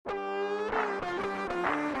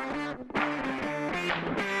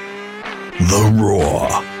The Raw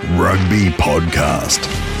Rugby Podcast.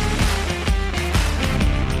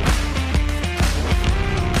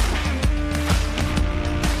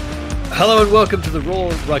 Hello and welcome to the Raw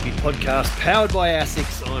Rugby Podcast, powered by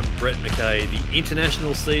ASICS. I'm Brett McKay. The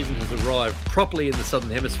international season has arrived properly in the Southern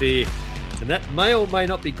Hemisphere, and that may or may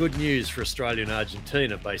not be good news for Australia and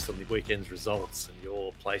Argentina based on the weekend's results. And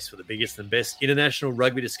your place for the biggest and best international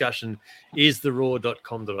rugby discussion is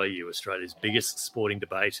theraw.com.au, Australia's biggest sporting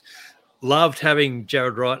debate. Loved having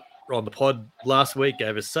Jared Wright on the pod last week,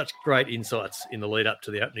 gave us such great insights in the lead up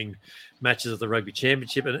to the opening matches of the Rugby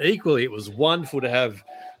Championship. And equally, it was wonderful to have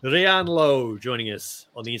Rian Lowe joining us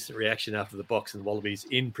on the instant reaction after the Box and Wallabies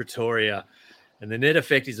in Pretoria. And the net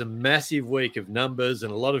effect is a massive week of numbers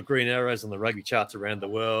and a lot of green arrows on the rugby charts around the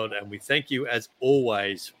world. And we thank you, as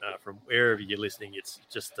always, from wherever you're listening. It's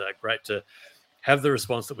just great to have the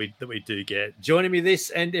response that we do get. Joining me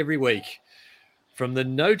this and every week from the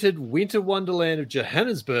noted winter wonderland of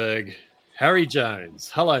Johannesburg, Harry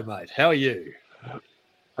Jones. Hello, mate. How are you?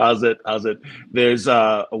 How's it? There's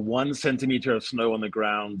a 1 centimeter of snow on the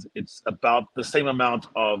ground. It's about the same amount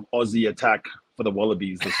of Aussie attack for the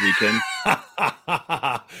Wallabies this weekend.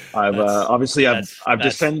 I've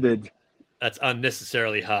descended. That's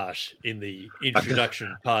unnecessarily harsh in the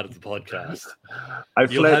introduction part of the podcast. I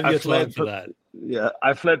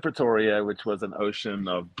fled Pretoria, which was an ocean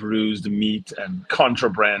of bruised meat and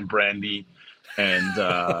contraband brandy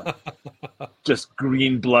and just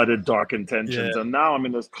green-blooded dark intentions. Yeah. And now I'm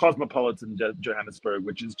in this cosmopolitan Johannesburg,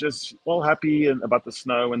 which is just all happy and about the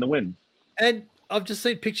snow and the wind. And I've just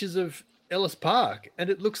seen pictures of Ellis Park, and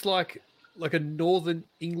it looks like a Northern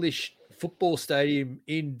English football stadium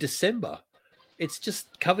in December. It's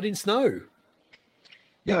just covered in snow.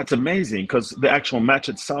 Yeah, it's amazing because the actual match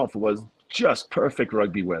itself was just perfect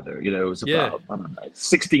rugby weather. You know, it was about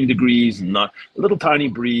 16 degrees, not a little tiny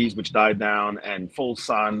breeze, which died down, and full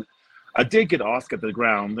sun. I did get asked at the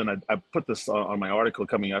ground, and I put this on my article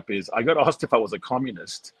coming up, is I got asked if I was a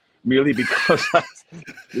communist, merely because my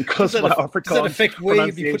Afrikaans does that affect where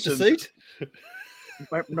you'd be put to seat?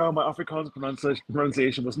 My Afrikaans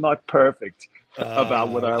pronunciation was not perfect about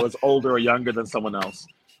whether I was older or younger than someone else.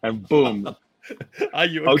 And boom. Are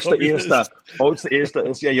you a communist? Oudste eerste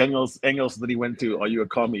is Engels that he went to. Are you a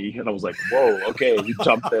commie? And I was like, whoa, okay, we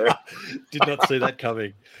jumped there. Did not see that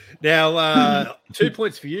coming. Now, 2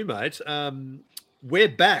 points for you, mate. We're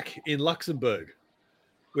back in Luxembourg.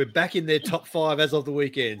 We're back in their top 5 as of the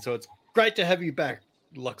weekend. So it's great to have you back,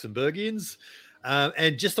 Luxembourgians.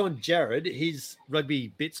 And just on Jared, his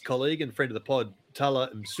Rugby Bits colleague and friend of the pod, Tala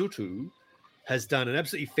Msutu, has done an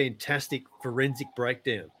absolutely fantastic forensic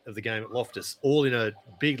breakdown of the game at Loftus, all in a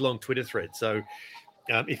big, long Twitter thread. So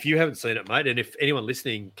if you haven't seen it, mate, and if anyone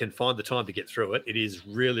listening can find the time to get through it, it is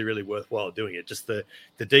really, really worthwhile doing it. Just the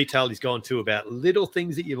detail he's gone to about little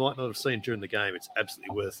things that you might not have seen during the game. It's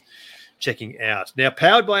absolutely worth checking out. Now,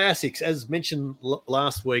 powered by ASICS, as mentioned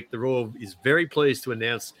last week, the Raw is very pleased to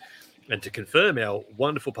announce and to confirm our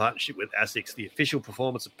wonderful partnership with ASICS, the official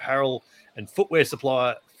performance apparel and footwear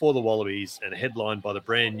supplier for the Wallabies, and headlined by the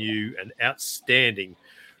brand new and outstanding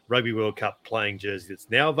Rugby World Cup playing jersey that's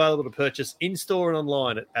now available to purchase in-store and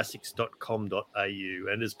online at asics.com.au.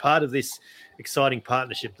 And as part of this exciting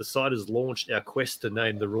partnership, the site has launched our quest to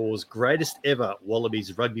name the Raw's greatest ever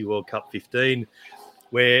Wallabies Rugby World Cup 15,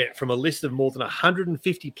 where from a list of more than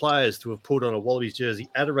 150 players to have pulled on a Wallabies jersey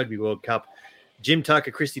at a Rugby World Cup, Jim Tucker,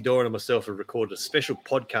 Christy Doran, and myself have recorded a special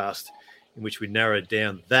podcast in which we narrowed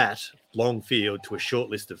down that long field to a short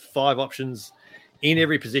list of 5 options in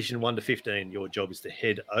every position, 1 to 15. Your job is to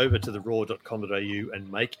head over to theraw.com.au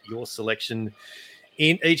and make your selection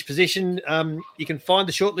in each position. You can find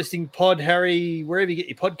the shortlisting pod, Harry, wherever you get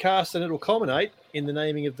your podcasts, and it'll culminate in the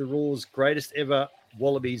naming of the Raw's greatest ever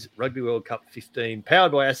Wallabies Rugby World Cup 15,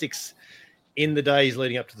 powered by ASICS, in the days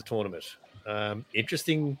leading up to the tournament.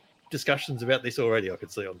 Interesting discussions about this already, I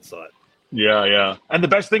could see on the site. Yeah. And the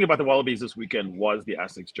best thing about the Wallabies this weekend was the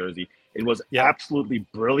ASICS jersey. It was absolutely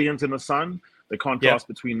brilliant in the sun. The contrast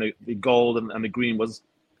between the gold and the green was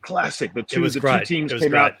classic. The two teams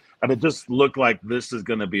came out, and it just looked like this is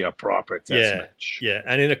going to be a proper test match. Yeah,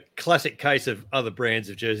 and in a classic case of other brands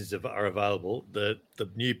of jerseys are available, the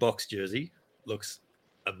new Box jersey looks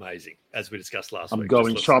amazing, as we discussed last week. I'm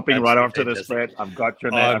going shopping right after this, Brett. I've got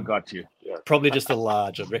your name. I've got you. Yeah. Probably just a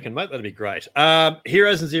large, I reckon, mate. That'd be great.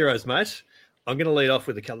 Heroes and zeros, mate. I'm going to lead off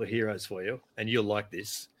with a couple of heroes for you, and you'll like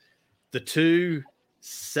this. The 2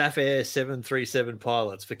 Sapphire 737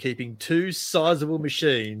 pilots for keeping 2 sizable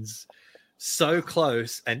machines so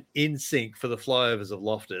close and in sync for the flyovers of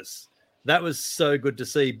Loftus. That was so good to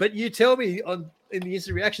see. But you tell me in the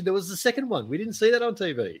instant reaction, there was the second one. We didn't see that on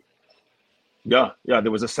TV. Yeah, yeah.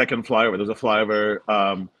 There was a second flyover. There was a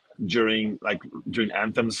flyover during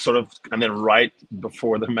anthems, sort of, and then right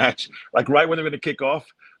before the match, like right when they were going to kick off,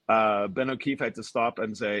 Ben O'Keefe had to stop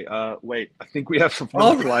and say, "Wait, I think we have some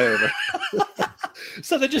flyover."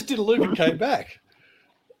 So they just did a loop and came back.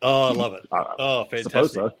 Oh, I love it. Oh, fantastic.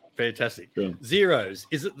 Suppose so. Fantastic. Yeah. Zeros.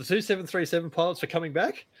 Is it the 2737 pilots for coming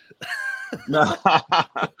back? No.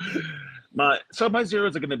 My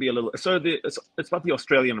zeros are going to be a little. So it's about the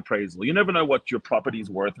Australian appraisal. You never know what your property's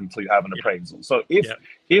worth until you have an appraisal. So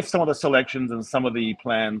if some of the selections and some of the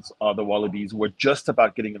plans of the Wallabies were just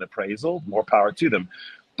about getting an appraisal, more power to them.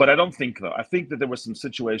 But I don't think though. I think that there were some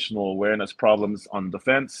situational awareness problems on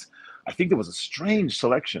defense. I think there was a strange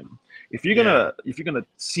selection. If you're gonna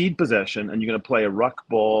cede possession and you're gonna play a ruck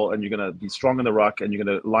ball and you're gonna be strong in the ruck and you're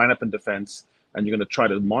gonna line up in defense and you're gonna try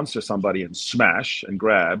to monster somebody and smash and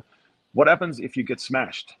grab, what happens if you get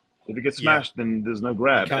smashed? If you get smashed, then there's no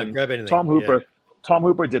grab. You can't grab anything. Tom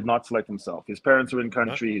Hooper did not select himself. His parents were in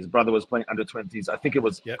country. No. His brother was playing under 20s. I think it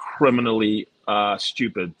was criminally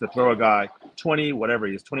stupid to throw a guy 20, whatever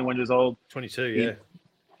he is, 21 years old. 22,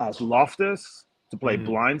 as Loftus to play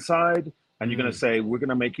blindside. And you're going to say, we're going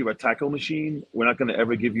to make you a tackle machine. We're not going to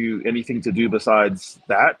ever give you anything to do besides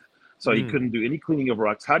that. So he couldn't do any cleaning of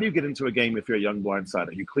rucks. How do you get into a game if you're a young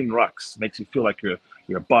blindsider? You clean rucks. Makes you feel like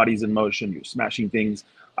your body's in motion. You're smashing things.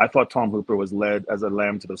 I thought Tom Hooper was led as a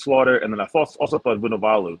lamb to the slaughter. And then I also thought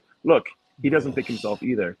Vunivalu. Look, he doesn't pick himself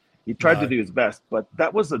either. He tried to do his best, but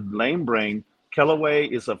that was a lame brain. Kellaway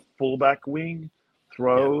is a fullback wing.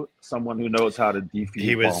 Throw someone who knows how to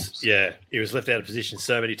defeat bombs. He was left out of position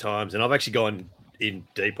so many times. And I've actually gone in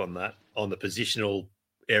deep on that, on the positional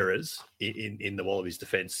errors in the Wallabies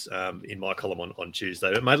defence in my column on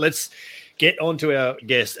Tuesday. But mate, let's get on to our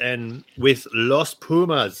guest. And with Los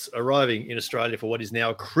Pumas arriving in Australia for what is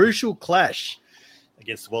now a crucial clash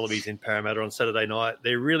against the Wallabies in Parramatta on Saturday night,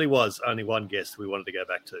 there really was only one guest we wanted to go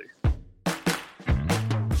back to.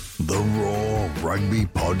 The Raw Rugby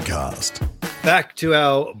Podcast. Back to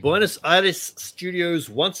our Buenos Aires studios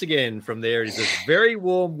once again. From there, it is a very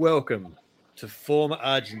warm welcome to former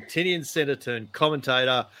Argentinian centre turned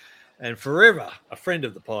commentator and forever a friend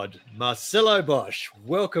of the pod, Marcelo Bosch.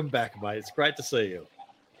 Welcome back, mate. It's great to see you.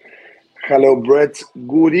 Hello, Brett.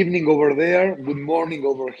 Good evening over there. Good morning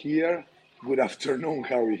over here. Good afternoon,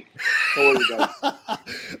 Harry. How are you guys?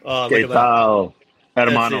 ¿Qué tal,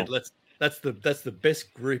 hermano? That's the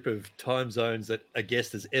best group of time zones that a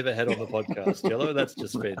guest has ever had on the podcast, Jello. That's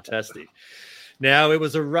just fantastic. Now, it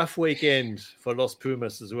was a rough weekend for Los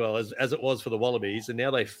Pumas as well, as it was for the Wallabies, and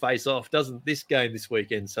now they face off. Doesn't this game this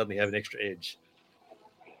weekend suddenly have an extra edge?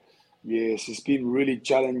 Yes, it's been really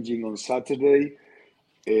challenging on Saturday.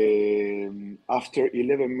 After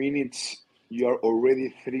 11 minutes, you are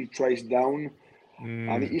already 3 tries down.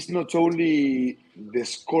 And it's not only the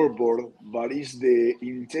scoreboard, but it's the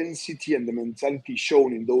intensity and the mentality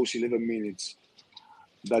shown in those 11 minutes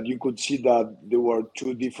that you could see that there were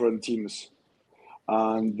 2 different teams.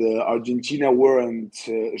 And Argentina weren't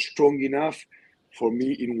strong enough for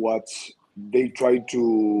me in what they tried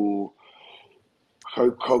to,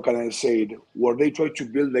 how can I say it, where they tried to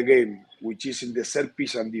build the game, which is in the set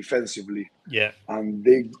piece and defensively. Yeah. And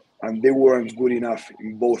they weren't good enough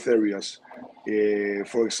in both areas.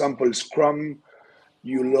 For example, scrum,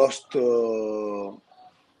 you lost 4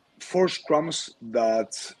 scrums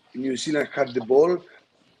that New Zealand had the ball.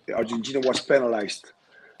 Argentina was penalized.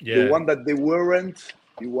 Yeah. The one that they weren't,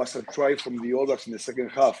 it was a try from the All Blacks in the second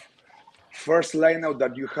half. First line out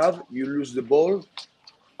that you have, you lose the ball.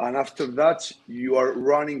 And after that, you are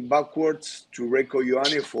running backwards to Reiko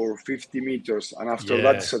Ioane for 50 meters. And after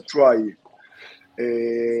that, it's a try.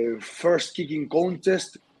 First kicking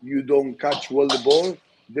contest, you don't catch well the ball.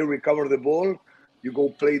 They recover the ball. You go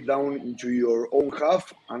play down into your own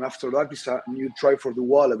half. And after that, it's a new try for the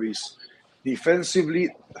Wallabies. Defensively,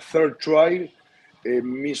 3rd try,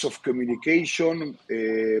 miss of communication,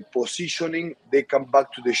 positioning. They come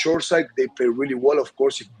back to the short side. They play really well, of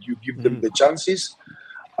course, if you give them the chances.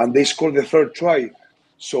 And they scored the 3rd try.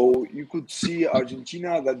 So you could see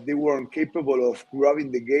Argentina that they weren't capable of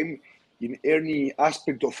grabbing the game in any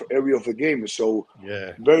aspect of area of the game. So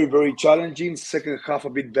very, very challenging. Second half a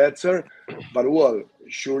bit better. But well,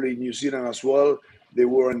 surely New Zealand as well, they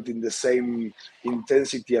weren't in the same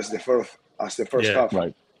intensity as the first half.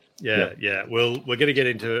 Right. Yeah. Well, we're going to get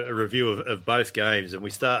into a review of both games, and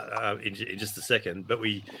we start in just a second. But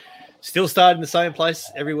we still start in the same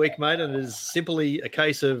place every week, mate, and it is simply a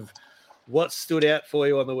case of what stood out for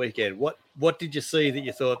you on the weekend. What did you see that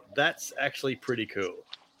you thought, that's actually pretty cool?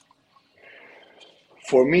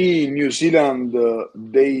 For me, New Zealand,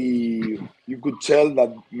 you could tell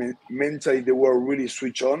that mentally they were really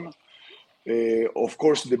switch on. Of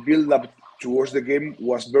course, the build-up towards the game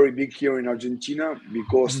was very big here in Argentina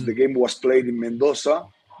because the game was played in Mendoza.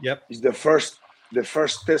 Yep. It's the first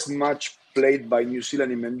test match played by New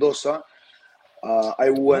Zealand in Mendoza. I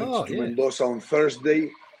went to Mendoza on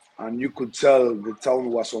Thursday, and you could tell the town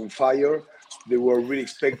was on fire. They were really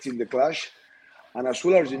expecting the clash. And as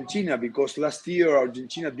well Argentina, because last year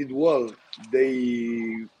Argentina did well.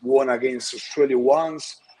 They won against Australia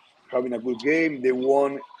once, having a good game. They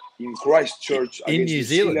won in Christchurch in against New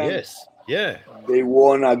Zealand. Yes, yeah. They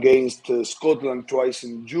won against Scotland twice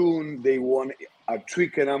in June. They won at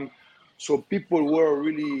Twickenham. So people were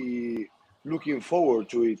really looking forward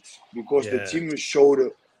to it because the team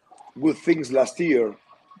showed good things last year,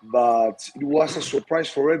 but it was a surprise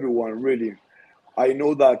for everyone, really. I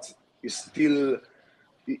know that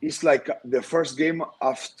it's like the first game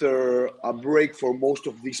after a break for most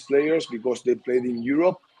of these players because they played in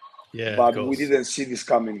Europe. Yeah, but we didn't see this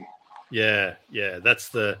coming. Yeah, that's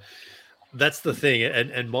the thing.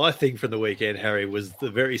 And my thing from the weekend, Harry, was the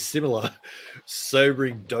very similar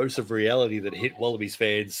sobering dose of reality that hit Wallabies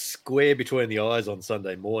fans square between the eyes on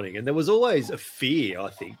Sunday morning. And there was always a fear, I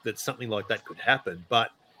think, that something like that could happen, but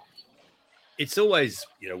it's always,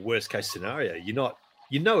 worst case scenario. You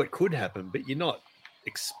know it could happen, but you're not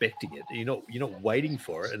expecting it. You're not waiting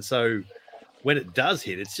for it. And so when it does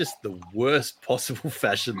hit, it's just the worst possible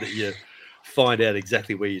fashion that you find out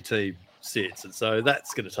exactly where your team sits. And so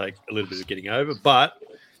that's going to take a little bit of getting over, but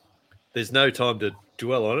there's no time to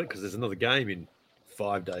dwell on it because there's another game in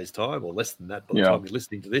 5 days' time or less than that by the time you're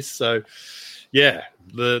listening to this. So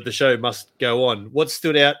the show must go on. What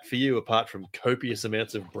stood out for you apart from copious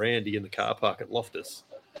amounts of brandy in the car park at Loftus?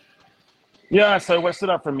 Yeah, so what stood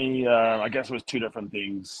out for me, I guess it was two different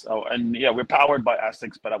things. Oh, and we're powered by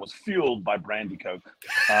Essex, but I was fueled by Brandy Coke.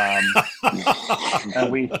 And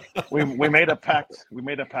we made a pact. We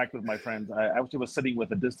made a pact with my friends. I actually was sitting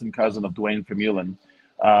with a distant cousin of Dwayne Vermeulen,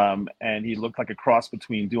 and he looked like a cross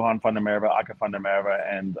between Duhan van der Merwe, Aka van der Merwe,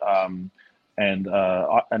 and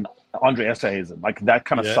Andre Esterhuizen, like that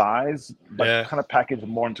kind of size, but kind of packaged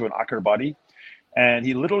more into an Akker body. And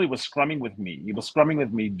he literally was scrumming with me. He was scrumming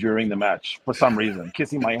with me during the match for some reason,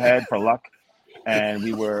 kissing my head for luck. And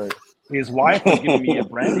his wife was giving me a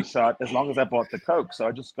brandy shot as long as I bought the Coke. So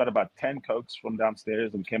I just got about 10 Cokes from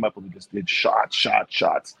downstairs and came up and we just did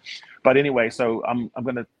shots. But anyway, so I'm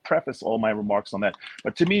going to preface all my remarks on that.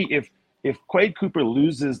 But to me, if Quade Cooper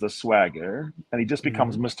loses the swagger and he just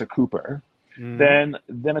becomes Mr. Cooper, then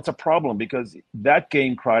it's a problem because that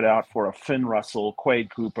game cried out for a Finn Russell,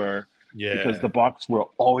 Quade Cooper, because the Box were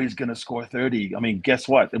always going to score 30. I mean, guess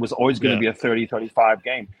what? It was always going to be a 30-35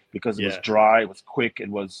 game because it was dry, it was quick,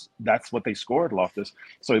 that's what they scored, Loftus.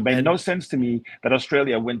 So it made no sense to me that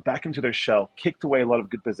Australia went back into their shell, kicked away a lot of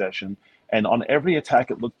good possession, and on every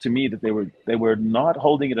attack, it looked to me that they were not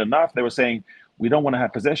holding it enough. They were saying, we don't want to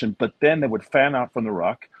have possession, but then they would fan out from the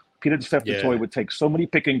ruck. Peter de Stef du Toit would take so many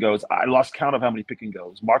pick and goes. I lost count of how many pick and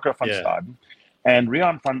goes. Marco van Staden and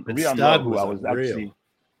Rian Lowe, who I was actually...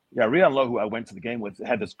 Rian Lowe, who I went to the game with,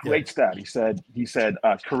 had this great stat. He said,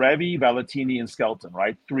 Karevi, Valentini, and Skelton,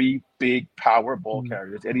 right? 3 big power ball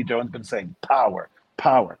carriers. Eddie Jones been saying power.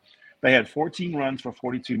 They had 14 runs for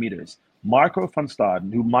 42 meters. Marco van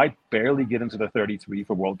Staden, who might barely get into the 33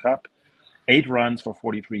 for World Cup, 8 runs for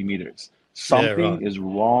 43 meters. Something is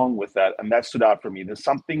wrong with that, and that stood out for me. There's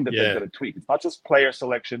something that they've got to tweak. It's not just player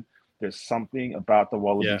selection. There's something about the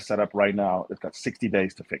Wallabies setup right now that's got 60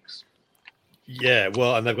 days to fix. Yeah,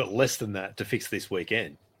 well, and they've got less than that to fix this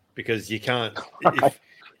weekend because you can't.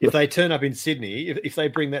 If they turn up in Sydney, if they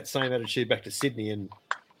bring that same attitude back to Sydney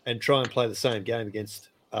and try and play the same game against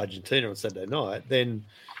Argentina on Saturday night, then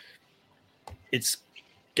it's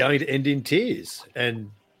going to end in tears.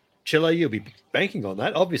 And Chile, you'll be banking on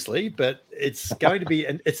that, obviously, but it's going to be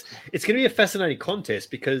it's going to be a fascinating contest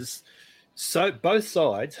because both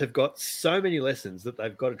sides have got so many lessons that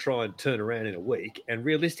they've got to try and turn around in a week. And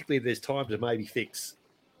realistically, there's time to maybe fix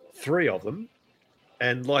 3 of them.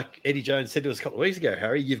 And like Eddie Jones said to us a couple of weeks ago,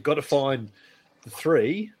 Harry, you've got to find the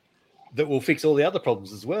 3 that will fix all the other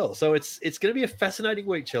problems as well. So it's going to be a fascinating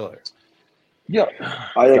week, Cello. Yeah,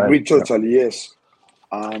 I agree totally, yes.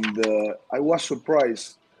 And I was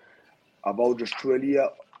surprised about Australia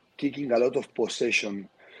kicking a lot of possession.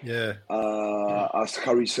 Yeah. As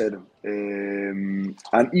Harry said. And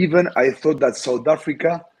even I thought that South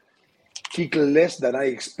Africa kicked less than I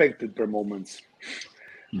expected per moment.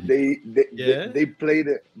 They played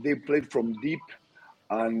from deep,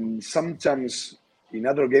 and sometimes in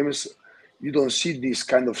other games you don't see this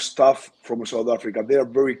kind of stuff from South Africa. They are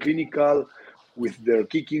very clinical with their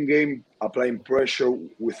kicking game, applying pressure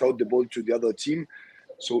without the ball to the other team.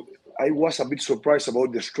 So I was a bit surprised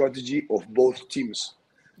about the strategy of both teams.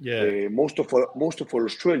 Yeah. Most of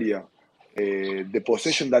Australia, the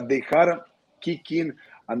possession that they had, kicking,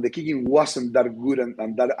 and the kicking wasn't that good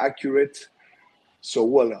and that accurate. So,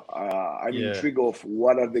 I'm intrigued of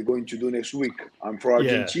what are they going to do next week. And for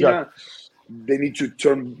Argentina, they need to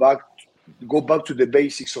go back to the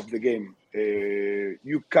basics of the game.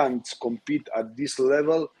 You can't compete at this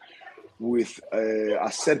level with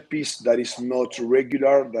a set piece that is not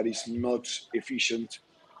regular, that is not efficient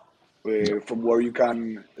from where you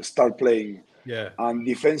can start playing. Yeah. And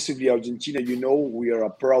defensively, Argentina, we are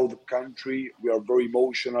a proud country. We are very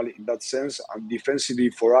emotional in that sense. And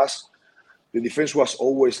defensively for us, the defense was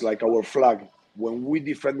always like our flag. When we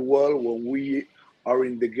defend well, when we are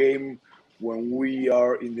in the game, when we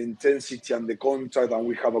are in the intensity and the contact and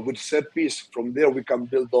we have a good set piece, from there we can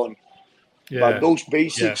build on. Yeah. But those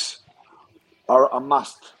basics are a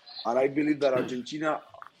must. And I believe that Argentina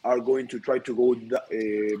are going to try to go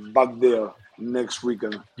back there next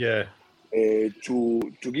weekend. Yeah. To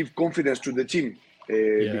give confidence to the team.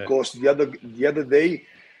 Because the other day,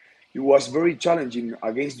 it was very challenging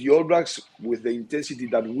against the All Blacks with the intensity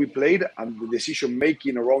that we played and the decision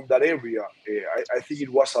making around that area. I think it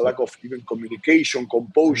was a lack of even communication,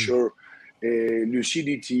 composure,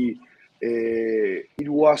 lucidity. It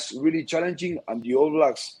was really challenging, and the All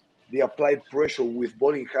Blacks, they applied pressure with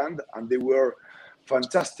ball in hand, and they were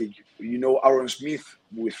fantastic. Aaron Smith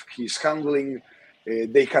with his handling,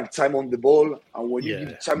 they had time on the ball, and when you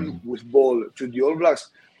give time with ball to the All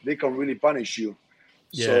Blacks, they can really punish you.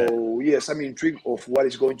 Yeah. So, yes, I'm intrigued of what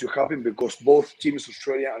is going to happen because both teams,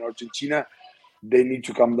 Australia and Argentina, they need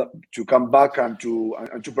to come back and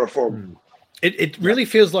to perform. It really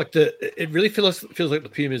feels like the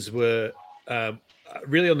Pumas were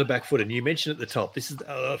really on the back foot. And you mentioned at the top, this is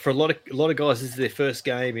for a lot of guys, this is their first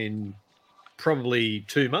game in probably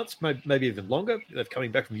 2 months, maybe even longer. They're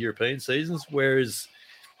coming back from European seasons, whereas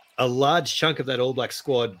a large chunk of that All Black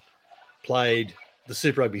squad played the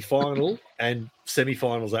Super Rugby final and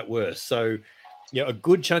semi-finals at worst. So, a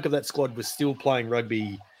good chunk of that squad was still playing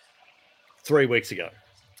rugby 3 weeks ago.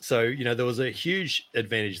 So, there was a huge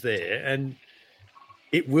advantage there. And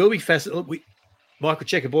it will be fascinating. Michael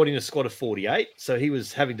Cheika brought in a squad of 48. So he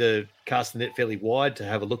was having to cast the net fairly wide to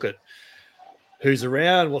have a look at who's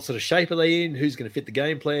around, what sort of shape are they in, who's going to fit the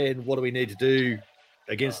game plan, what do we need to do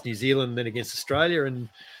against New Zealand and then against Australia.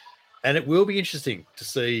 And it will be interesting to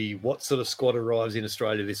see what sort of squad arrives in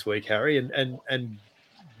Australia this week, Harry, and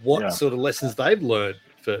what sort of lessons they've learned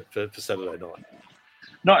for Saturday night.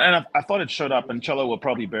 No, and I thought it showed up, and Cello will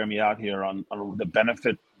probably bear me out here on the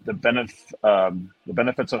benefits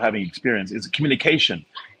of having experience is communication.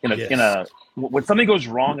 When something goes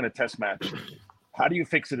wrong in a test match, how do you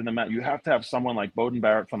fix it in the match? You have to have someone like Beauden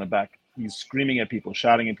Barrett from the back. He's screaming at people,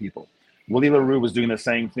 shouting at people. Willie LaRue was doing the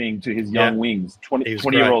same thing to his young wings,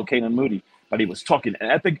 20-year-old Caelan Moody, but he was talking.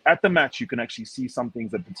 And at the match, you can actually see some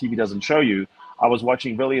things that the TV doesn't show you. I was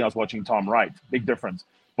watching Willie, I was watching Tom Wright. Big difference.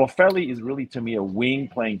 Boffelli is really, to me, a wing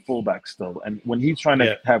playing fullback still. And when he's trying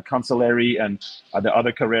to have Cancelleri and the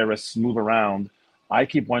other Carreras move around, I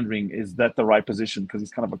keep wondering, is that the right position? Because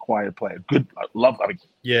he's kind of a quiet player.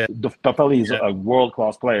 Boffelli is a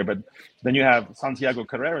world-class player. But then you have Santiago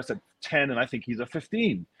Carreras at 10, and I think he's a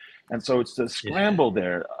 15. And so it's a scramble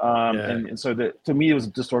there. And so to me, it was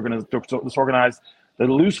disorganized. The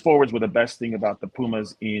loose forwards were the best thing about the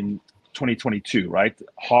Pumas in 2022, right?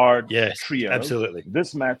 Hard trio. Absolutely.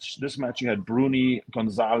 This match, you had Bruni,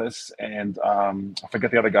 Gonzalez, and I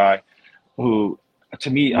forget the other guy who, to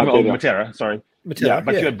me, Matera, sorry. But you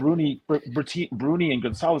had Bruni and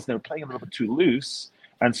Gonzalez, they were playing a little bit too loose.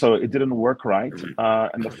 And so it didn't work right.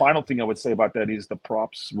 And the final thing I would say about that is the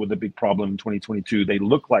props were the big problem in 2022. They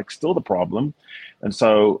look like still the problem. And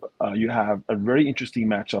so you have a very interesting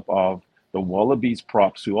matchup of the Wallabies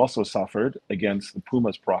props who also suffered against the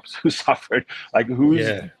Pumas props who suffered. Like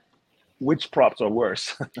which props are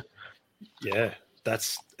worse?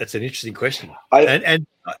 That's an interesting question. I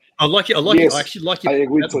like it. I actually like it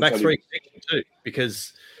at the back three too,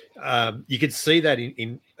 because you could see that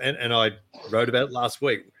and I wrote about it last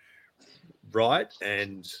week. Wright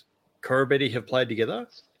and Koroibete have played together,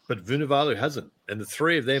 but Vunivalu hasn't, and the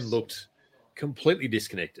three of them looked completely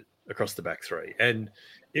disconnected across the back three. And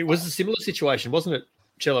it was a similar situation, wasn't it,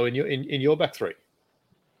 Cello, in your back three?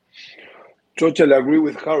 Totally agree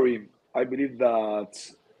with Harry. I believe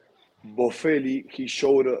that Boffelli, he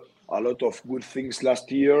showed a lot of good things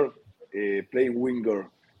last year playing winger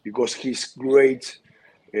because he's great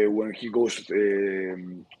when he goes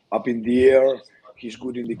up in the air. He's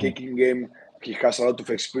good in the kicking game. He has a lot of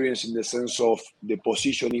experience in the sense of the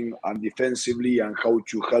positioning and defensively and how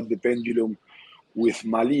to help the pendulum with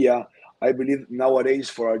Malia. I believe nowadays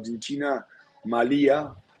for Argentina,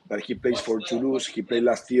 Malia, that he plays for Toulouse, he played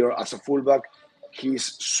last year as a fullback.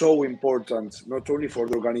 He's so important, not only for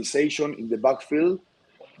the organization in the backfield,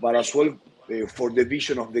 but as well for the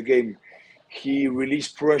vision of the game. He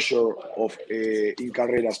released pressure in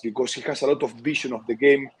Carreras because he has a lot of vision of the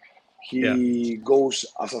game. He goes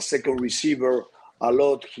as a second receiver a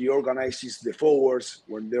lot. He organizes the forwards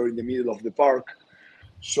when they're in the middle of the park.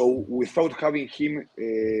 So without having him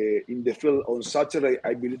in the field on Saturday,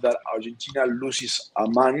 I believe that Argentina loses a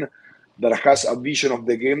man that has a vision of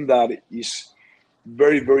the game that is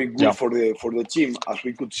very, very good for the team, as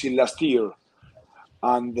we could see last year.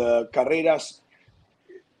 And Carreras,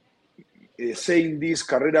 saying this,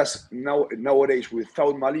 Carreras nowadays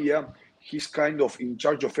without Malia, he's kind of in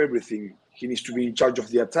charge of everything. He needs to be in charge of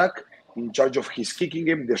the attack, in charge of his kicking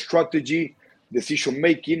game, the strategy, decision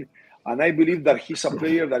making. And I believe that he's a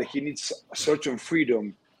player that he needs a certain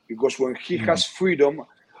freedom, because when he has freedom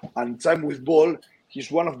and time with ball,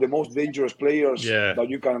 he's one of the most dangerous players that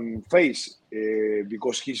you can face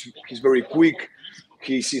because he's very quick.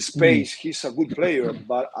 He's his pace. He's a good player.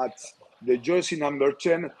 But at the jersey number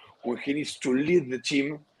 10, when he needs to lead the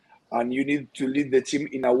team, and you need to lead the team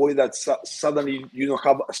in a way that suddenly you don't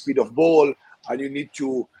have a speed of ball, and you need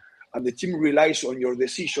to, and the team relies on your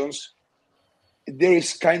decisions, there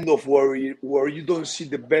is kind of where you don't see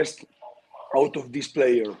the best out of this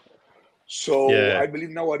player. So I believe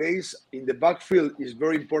nowadays in the backfield is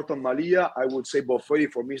very important. Malia, I would say Bofferi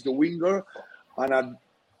for me is the winger, and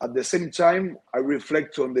at the same time I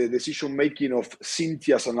reflect on the decision making of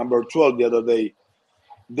Cynthia as a number 12 the other day.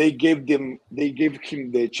 They gave him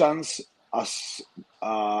the chance as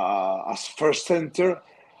first center.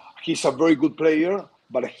 He's a very good player,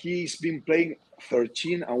 but he's been playing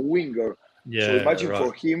 13 and winger. So imagine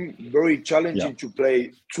for him, very challenging to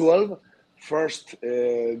play 12 first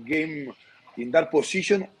game in that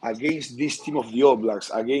position against this team of the All Blacks,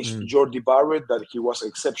 against Jordi Barrett, that he was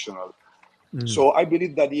exceptional. So I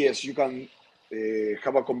believe that, yes, you can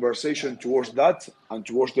have a conversation towards that and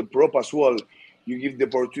towards the prop as well. You give the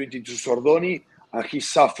opportunity to Sordoni, and he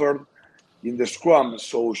suffered in the scrum.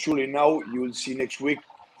 So surely now you will see next week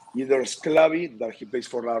either Sclavi, that he plays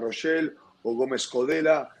for La Rochelle, or Gomez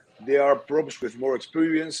Codela. They are props with more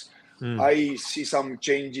experience. I see some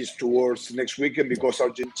changes towards next weekend because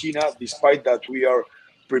Argentina, despite that we are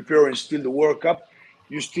preparing still the World Cup,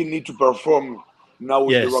 you still need to perform now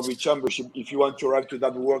in the Rugby Championship if you want to arrive to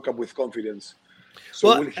that World Cup with confidence.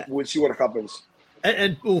 So we'll see what happens.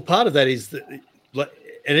 And part of that is that,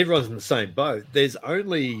 and everyone's in the same boat. There's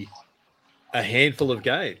only a handful of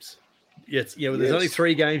games. There's only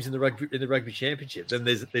 3 games in the rugby championship. Then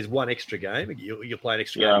there's one extra game. You're playing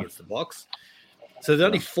extra game against the Box. So there's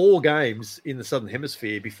only 4 games in the Southern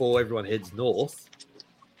Hemisphere before everyone heads north,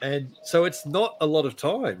 and so it's not a lot of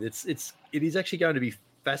time. It is actually going to be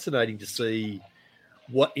fascinating to see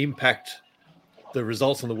what impact the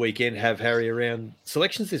results on the weekend have, Harry, around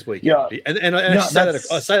selections this weekend. I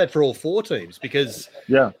say that for all 4 teams, because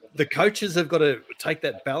the coaches have got to take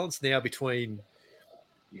that balance now between,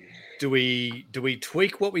 do we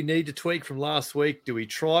tweak what we need to tweak from last week? Do we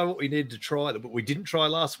try what we needed to try but we didn't try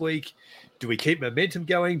last week? Do we keep momentum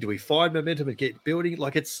going? Do we find momentum and keep building?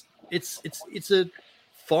 Like it's a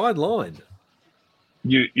fine line.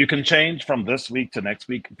 You can change from this week to next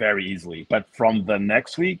week very easily, but from the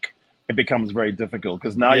next week it becomes very difficult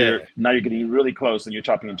because now you're getting really close and you're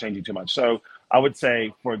chopping and changing too much. So I would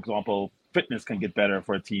say, for example, fitness can get better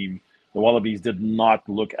for a team. The Wallabies did not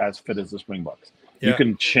look as fit as the Springboks. You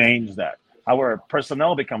can change that. However,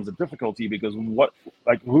 personnel becomes a difficulty because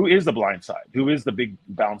who is the blind side? Who is the big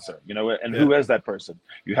bouncer? And who is that person?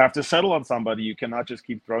 You have to settle on somebody. You cannot just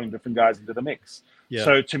keep throwing different guys into the mix.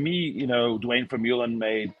 So to me, Dwayne Vermeulen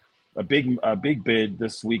made a big bid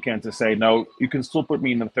this weekend to say, no, you can still put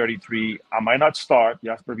me in the 33. I might not start.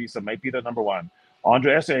 Jasper Wiese might be the number 1.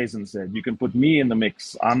 Andre Esterhuizen said, you can put me in the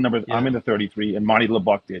mix. I'm in the 33, and Monty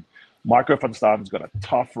LeBuck did. Marco van Staven's got a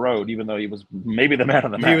tough road, even though he was maybe the man of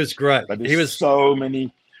the match. He was great. But he was so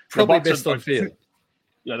many. Probably best on field.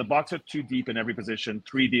 The Boks are 2 deep in every position,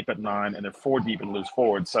 3 deep at 9, and they're 4 deep in loose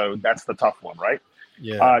forward. So that's the tough one, right?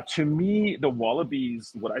 To me, the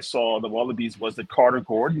Wallabies was that Carter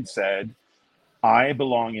Gordon said, I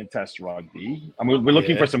belong in Test rugby. I mean, we're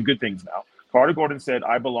looking for some good things now. Carter Gordon said,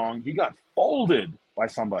 I belong. He got folded by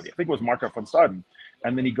somebody. I think it was Marco van Staden.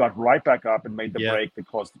 And then he got right back up and made the break that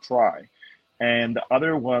caused the try. And the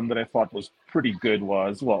other one that I thought was pretty good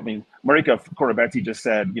was, Marika Korobetti just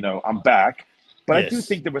said, I'm back. But I do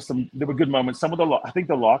think there were good moments. I think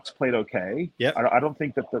the locks played okay. Yeah. I don't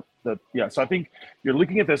think that So I think you're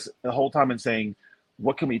looking at this the whole time and saying,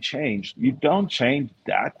 what can we change? You don't change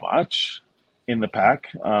that much in the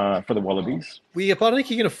pack for the Wallabies. But I don't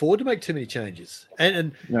think you can afford to make too many changes.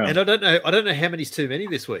 And I don't know how many's too many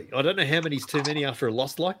this week. I don't know how many's too many after a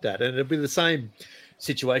loss like that. And it'll be the same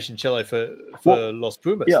situation, Cello, for Los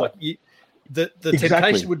Pumas. Yeah. Like the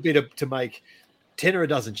temptation would be to make 10 or a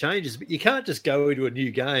dozen changes, but you can't just go into a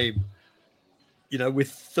new game,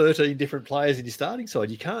 with 13 different players in your starting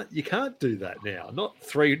side. You can't do that now. Not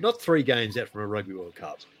three games out from a Rugby World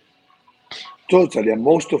Cup. Totally, and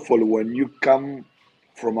most of all, when you come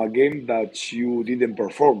from a game that you didn't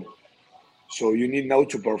perform, so you need now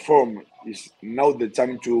to perform. Is now the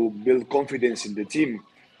time to build confidence in the team,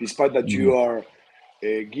 despite that you are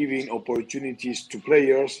giving opportunities to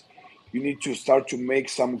players. You need to start to make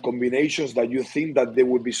some combinations that you think that they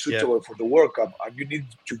will be suitable for the World Cup, and you need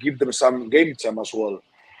to give them some game time as well.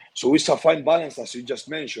 So it's a fine balance, as you just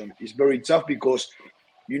mentioned. It's very tough because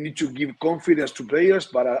you need to give confidence to players,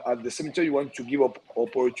 but at the same time, you want to give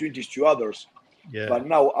opportunities to others. Yeah. But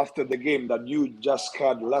now, after the game that you just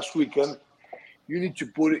had last weekend, you need to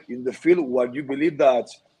put in the field what you believe that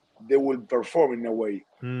they will perform in a way.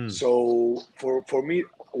 So for me,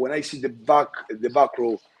 when I see the back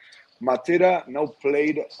row, Matera now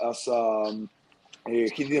played as he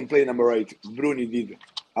didn't play number 8. Bruni did,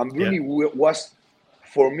 and Bruni was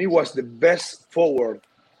the best forward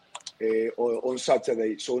on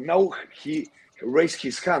Saturday. So now he raised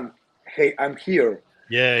his hand. Hey, I'm here.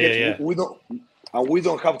 Yeah. We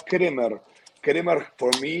don't have Kremer. Kremer, for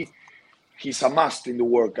me, he's a must in the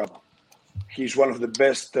World Cup. He's one of the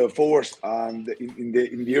best forwards and in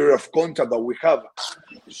the area of contact that we have.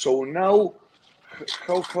 So now,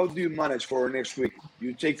 how do you manage for next week?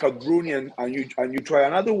 You take out Bruni and you try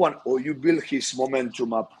another one, or you build his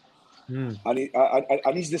momentum up. And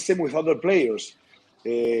it's the same with other players.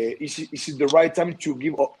 Is it the right time to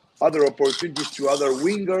give other opportunities to other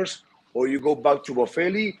wingers, or you go back to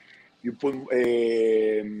Boffelli? You put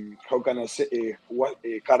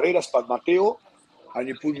Carreras, Pat Mateo, and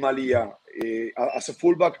you put Malia as a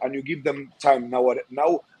fullback, and you give them time now,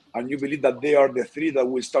 and you believe that they are the three that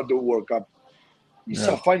will start the World Cup. It's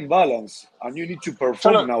a fine balance, and you need to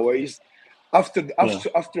perform nowadays. After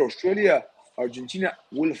Australia, Argentina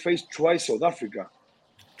will face twice South Africa.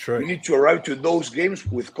 True. You need to arrive to those games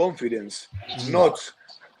with confidence, not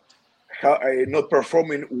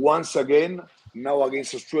performing once again now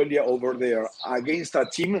against Australia over there, against a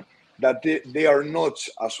team that they are not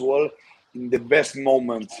as well in the best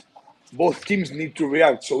moment. Both teams need to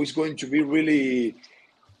react, so it's going to be really,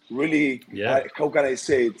 how can I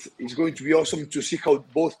say it? It's going to be awesome to see how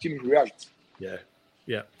both teams react. Yeah,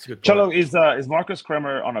 it's a good point. Cello, is Marcus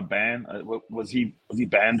Kremer on a ban? Was he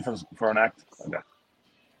banned for an act? Okay.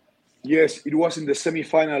 Yes, it was in the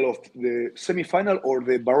semi-final or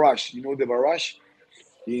the barrage. You know the barrage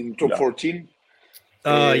in top 14.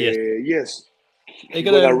 Yes. He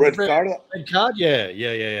got a red card. Red card? Yeah.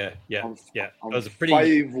 That was a pretty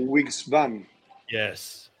 5 weeks ban.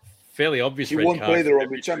 Yes. Fairly obvious. He red won't card play the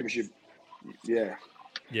Rugby Championship. Yeah.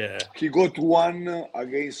 He got one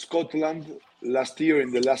against Scotland last year in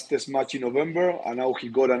the last test match in November, and now he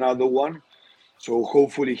got another one. So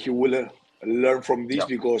hopefully he will learn from this,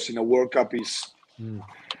 because in a World Cup it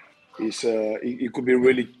could be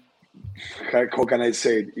really, how can I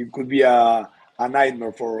say it? It could be a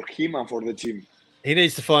nightmare for him and for the team. He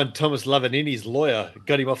needs to find Thomas Lavanini's lawyer,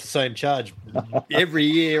 got him off the same charge every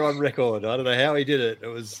year on record. I don't know how he did it. It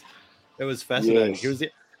was fascinating. Yes. He was the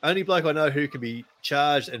only bloke I know who can be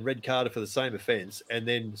charged and red carded for the same offence and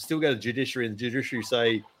then still go to the judiciary, and the judiciary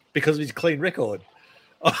say because of his clean record.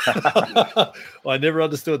 I never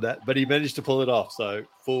understood that, but he managed to pull it off. So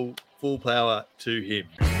full power to him.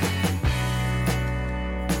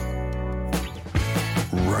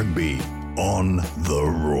 Rugby on the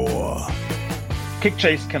Roar. Kick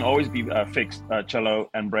chase can always be fixed,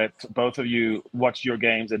 Cello and Brett. Both of you watched your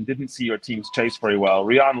games and didn't see your teams chase very well.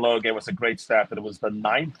 Rian Lowe gave us a great stat that it was the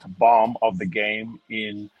 9th bomb of the game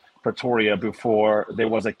in Pretoria before there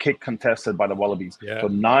was a kick contested by the Wallabies. Yeah. So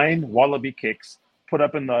 9 Wallaby kicks put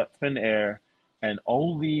up in the thin air, and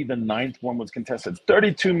only the 9th one was contested.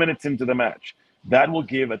 32 minutes into the match. That will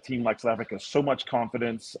give a team like South Africa so much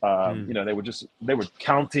confidence. They were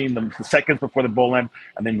counting the seconds before the ball end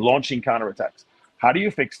and then launching counterattacks. How do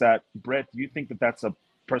you fix that, Brett? Do you think that that's a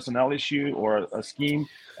personnel issue or a scheme?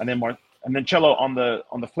 And then Cello, on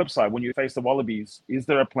the flip side, when you face the Wallabies, is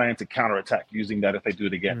there a plan to counterattack using that if they do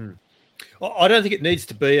it again? I don't think it needs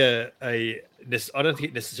to be I don't think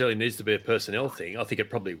it necessarily needs to be a personnel thing. I think it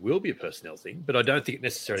probably will be a personnel thing, but I don't think it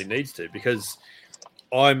necessarily needs to, because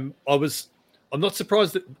I'm not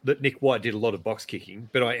surprised that Nick White did a lot of box kicking,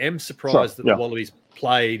 but I am surprised that the Wallabies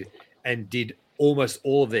played and did almost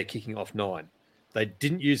all of their kicking off 9. They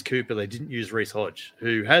didn't use Cooper. They didn't use Reece Hodge,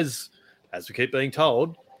 who has, as we keep being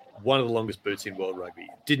told, one of the longest boots in world rugby.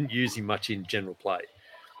 Didn't use him much in general play.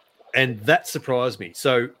 And that surprised me.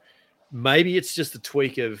 So maybe it's just a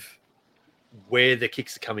tweak of where the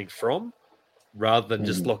kicks are coming from, rather than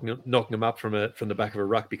just knocking them up from the back of a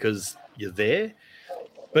ruck because you're there.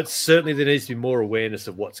 But certainly there needs to be more awareness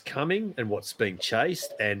of what's coming and what's being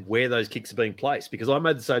chased and where those kicks are being placed. Because I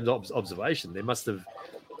made the same observation. There must have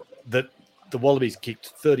that the Wallabies kicked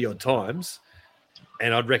 30 odd times,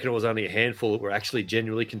 and I'd reckon it was only a handful that were actually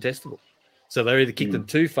genuinely contestable. So they either kicked them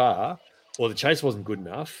too far, or the chase wasn't good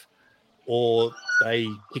enough, or they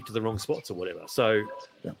kicked to the wrong spots or whatever. So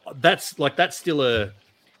that's still a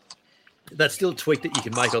tweak that you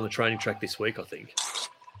can make on the training track this week, I think.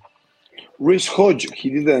 Reece Hodge, he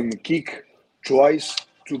didn't kick twice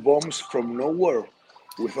 2 bombs from nowhere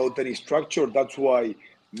without any structure. That's why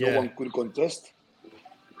no one could contest.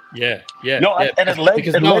 And it led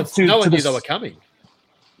because no one knew they were coming.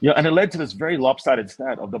 Yeah, and it led to this very lopsided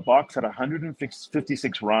stat of the Box had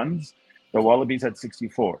 156 runs, the Wallabies had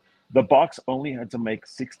 64. The Box only had to make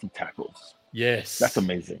 60 tackles. Yes, that's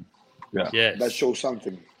amazing. Yeah, yes, that shows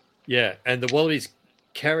something. Yeah, and the Wallabies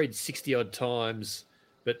carried 60 odd times,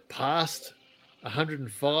 but passed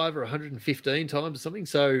 105 or 115 times or something.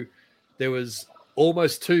 So there was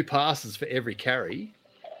almost 2 passes for every carry,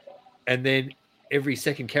 and then every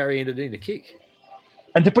second carry ended in a kick.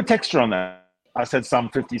 And to put texture on that, I said some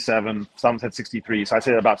 57, some said 63, so I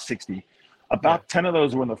said about 60. About 10 of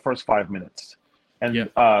those were in the first 5 minutes.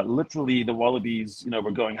 And literally the Wallabies,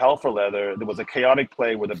 were going hell for leather. There was a chaotic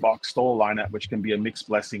play where the Box stole a line-out, which can be a mixed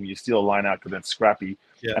blessing. You steal a line-out because it's scrappy.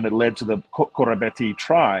 Yeah. And it led to the Corabetti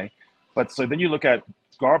try. But so then you look at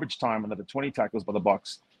garbage time, another 20 tackles by the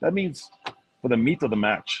Box. That means for the meat of the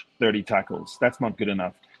match, 30 tackles. That's not good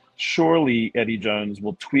enough. Surely Eddie Jones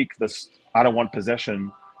will tweak this I don't want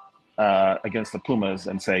possession against the Pumas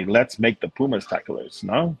and say, let's make the Pumas tacklers.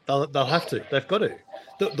 No? They'll have to. They've got to.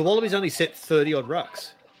 The Wallabies only set 30-odd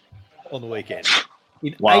rucks on the weekend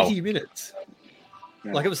in 80 minutes.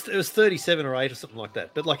 Yeah. Like it was 37 or 8 or something like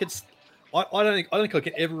that. But like I don't think I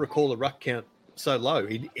can ever recall a ruck count so low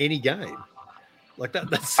in any game. Like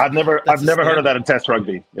that's I've never heard of that in Test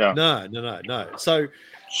rugby. Yeah. No. So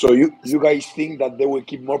you guys think that they will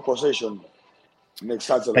keep more possession next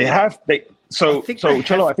Saturday? I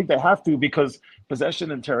think they have to, because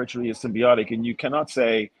possession and territory is symbiotic, and you cannot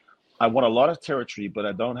say, I want a lot of territory, but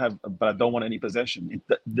I don't want any possession.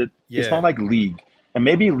 It's not like league. And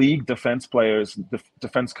maybe league defense players,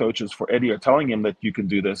 defense coaches for Eddie are telling him that you can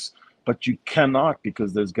do this, but you cannot,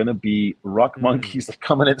 because there's going to be ruck monkeys that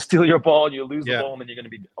come in and steal your ball, and you lose the ball, and then you're going to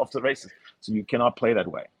be off to the races. So you cannot play that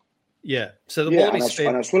way. Yeah. So the Wallabies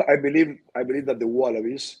and as well, I believe that the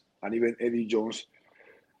Wallabies and even Eddie Jones,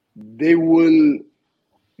 they will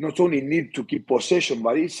not only need to keep possession,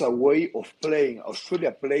 but it's a way of playing.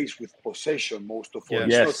 Australia plays with possession most of all.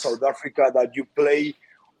 Yeah. It's not South Africa that you play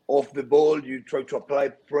off the ball. You try to apply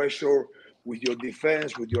pressure with your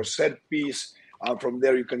defense, with your set piece, and from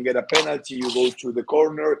there you can get a penalty. You go to the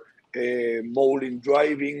corner, mauling,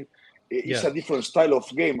 driving. It's a different style of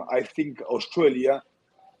game. I think Australia,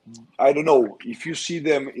 I don't know, if you see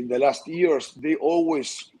them in the last years, they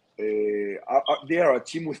always they are a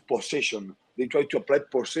team with possession. They try to apply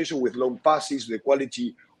possession with long passes, the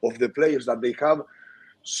quality of the players that they have.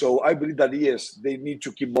 So I believe that, yes, they need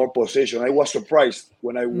to keep more possession. I was surprised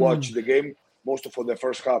when I watched the game, most of the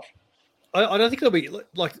first half. I don't think there'll be,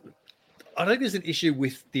 like, I don't think there's an issue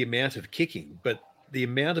with the amount of kicking, but the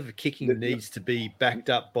amount of kicking needs to be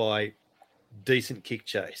backed up by decent kick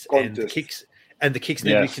chase. Contest. And the kicks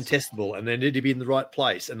need to be contestable, and they need to be in the right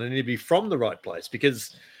place, and they need to be from the right place,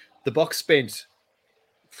 because the Box spent,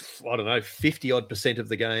 50-odd% of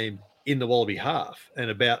the game in the Wallaby half and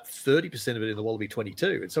about 30% of it in the Wallaby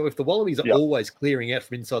 22. And so if the Wallabies are always clearing out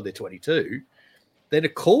from inside their 22, then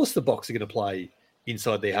of course the Box are going to play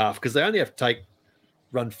inside their half, because they only have to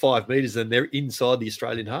run 5 meters and they're inside the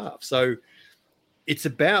Australian half. So it's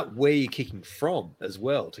about where you're kicking from as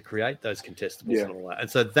well to create those contestables and all that. And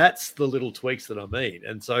so that's the little tweaks that I mean.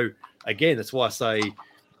 And so, again, that's why I say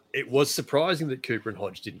it was surprising that Cooper and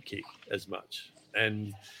Hodge didn't kick as much.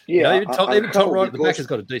 And even Tom Wright at the back has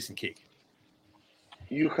got a decent kick.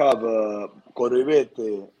 You have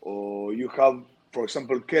Corabetti, or you have, for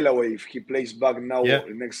example, Kellaway, if he plays back now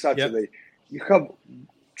next Saturday. You have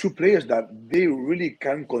two players that they really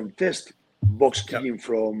can contest box kicking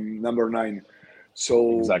from number 9.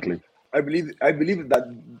 So Exactly. I believe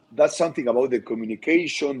that that's something about the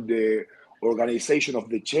communication, the organization of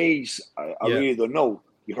the chase. I really don't know.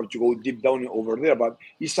 You have to go deep down over there, but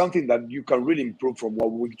it's something that you can really improve from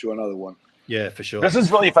one week to another one. Yeah, for sure. This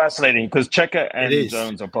is really fascinating because Checker and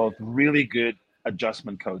Jones are both really good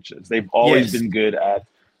adjustment coaches. They've always been good at,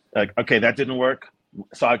 like, okay, that didn't work,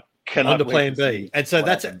 so I cannot on to wait plan B. And so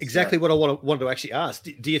that's happens. exactly what I wanted to actually ask.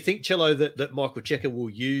 Do you think, Cello, that Michael Checker will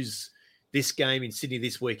use this game in Sydney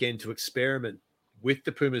this weekend to experiment with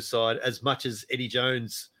the Pumas side as much as Eddie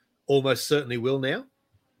Jones almost certainly will now?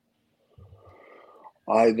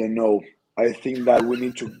 I don't know. I think that we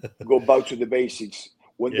need to go back to the basics.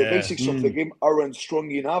 When the basics of the game aren't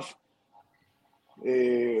strong enough,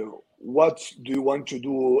 what do you want to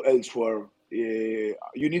do elsewhere? You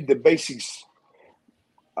need the basics.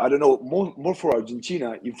 I don't know, more for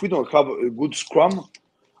Argentina. If we don't have a good scrum,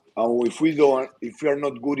 and if we are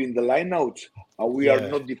not good in the line out, and we are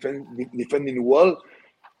not defending well,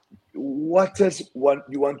 what else do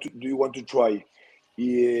you want to try?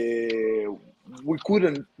 We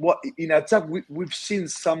couldn't. In attack, we've seen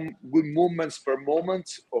some good movements per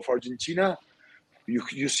moment of Argentina.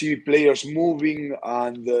 You see players moving,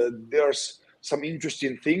 and there's some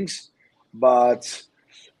interesting things. But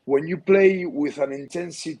when you play with an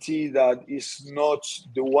intensity that is not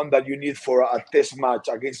the one that you need for a test match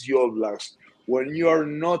against the All Blacks, when you are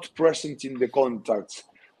not present in the contacts,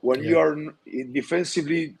 when you are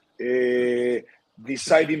defensively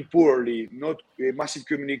deciding poorly, not massive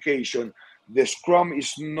communication, the scrum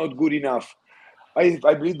is not good enough. I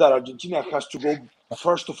believe that Argentina has to go,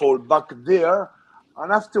 first of all, back there.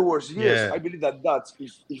 And afterwards, I believe that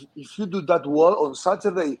if you do that well on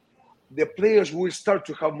Saturday, the players will start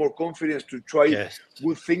to have more confidence to try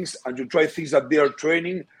good things and to try things that they are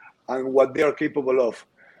training and what they are capable of.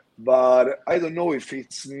 But I don't know if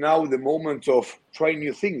it's now the moment of trying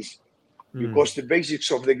new things because the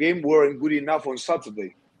basics of the game weren't good enough on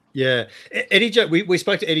Saturday. Yeah. Eddie, we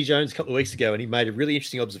spoke to Eddie Jones a couple of weeks ago, and he made a really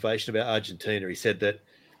interesting observation about Argentina. He said that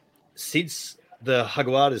since the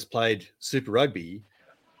Jaguares played Super Rugby,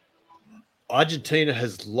 Argentina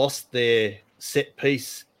has lost their set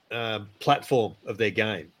piece platform of their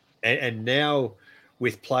game. And now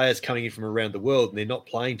with players coming in from around the world and they're not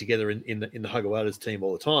playing together in the Jaguares team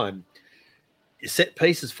all the time, set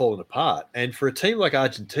piece has fallen apart. And for a team like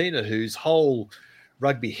Argentina, whose whole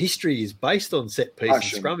rugby history is based on set piece and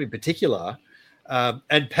scrum in particular,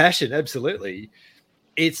 and passion, absolutely,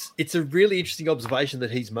 it's a really interesting observation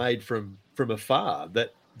that he's made from afar,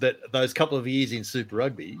 that those couple of years in Super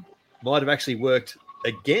Rugby might have actually worked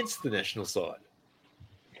against the national side.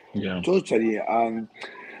 Yeah, totally.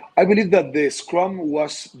 I believe that the scrum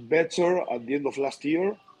was better at the end of last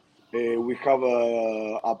year. We have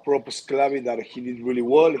a prop Sclavi that he did really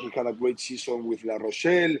well. He had a great season with La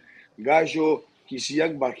Rochelle, Gallo. He's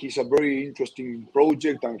young, but he's a very interesting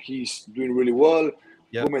project, and he's doing really well.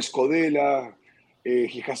 Gomez Codela,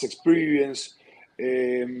 he has experience.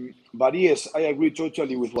 But yes, I agree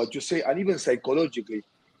totally with what you say, and even psychologically.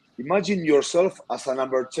 Imagine yourself as a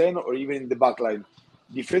number 10 or even in the back line,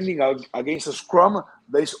 defending against a scrum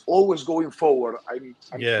that is always going forward. I'm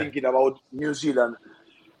thinking about New Zealand.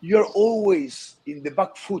 You're always in the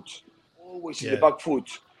back foot,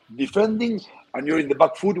 defending, and you're in the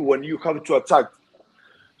back foot when you have to attack.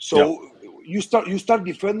 So you start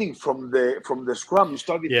defending from the scrum. You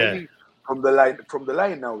start defending from the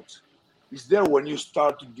line out. It's there when you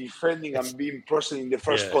start defending and being present in the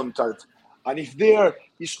first contact. And if there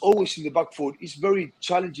is always in the back foot, it's very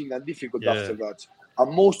challenging and difficult after that.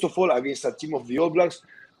 And most of all against a team of the All Blacks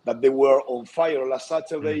that they were on fire last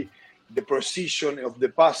Saturday. The precision of the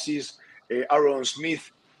passes, Aaron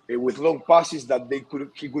Smith with long passes that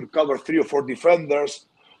he could cover 3 or 4 defenders.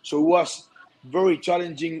 So it was very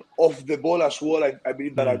challenging off the ball as well. I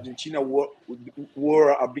believe that Argentina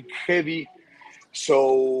were a bit heavy.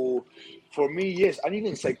 So for me, yes, and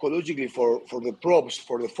even psychologically for the props,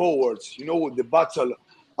 for the forwards, the battle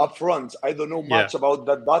up front. I don't know much about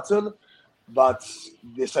that battle, but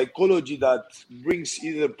the psychology that brings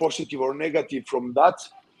either positive or negative from that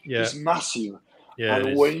is massive.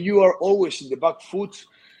 And when you are always in the back foot,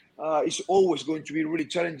 it's always going to be really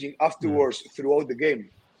challenging afterwards throughout the game.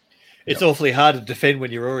 It's awfully hard to defend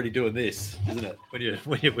when you're already doing this, isn't it? When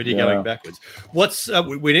you're going backwards. What's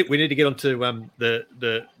we need to get onto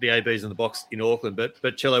the ABs in the box in Auckland,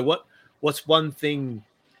 but Cello, what's one thing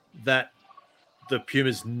that the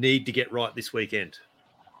Pumas need to get right this weekend?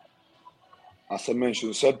 As I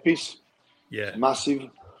mentioned, set piece. Yeah. Massive.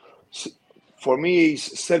 For me,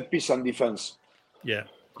 it's set piece and defense. Yeah.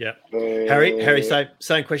 Yeah. Harry,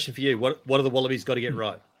 same question for you. What are the Wallabies got to get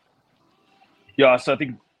right? Yeah, so I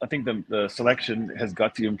think the selection has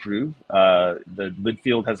got to improve. The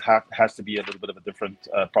midfield has to be a little bit of a different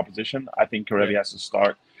proposition. I think Karevi has to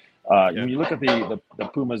start. When you look at the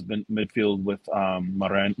Pumas midfield with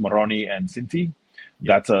Moroni and Sinti,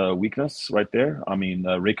 that's a weakness right there. I mean,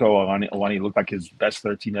 Rico Awani looked like his best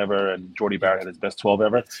 13 ever, and Jordy Barrett had his best 12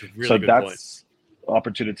 ever. That's a really good point.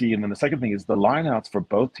 Opportunity. And then the second thing is the lineouts for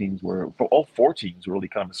both teams for all four teams really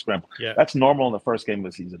kind of a scramble. Yeah. That's normal in the first game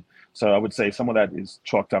of the season. So I would say some of that is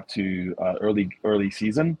chalked up to early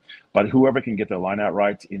season. But whoever can get their lineout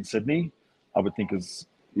right in Sydney, I would think is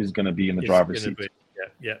going to be in the driver's seat.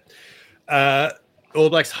 All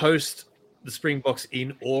Blacks host the Springboks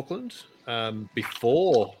in Auckland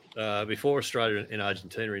before Australia and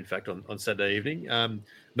Argentina, in fact, on Saturday evening.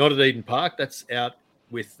 Not at Eden Park. That's out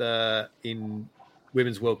with in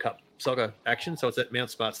Women's World Cup soccer action. So it's at Mount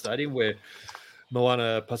Smart Stadium where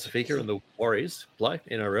Moana Pacifica and the Warriors play,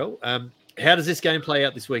 NRL. How does this game play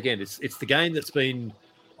out this weekend? It's the game that's been,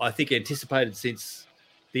 I think, anticipated since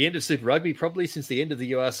the end of Super Rugby, probably since the end of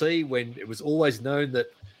the URC, when it was always known that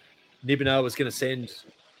Nibino was going to send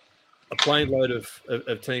a plane load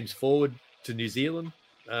of teams forward to New Zealand.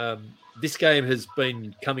 This game has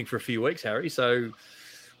been coming for a few weeks, Harry. So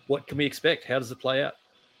what can we expect? How does it play out?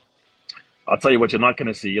 I'll tell you what you're not going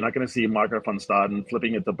to see. You're not going to see Marco van Staden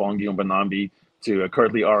flipping it to Bongi and Benambi to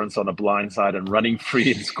Curtly Arons on the blind side and running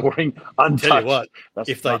free and scoring untouched. Tell you what, that's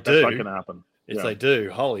not going to happen. If they do,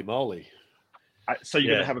 holy moly. So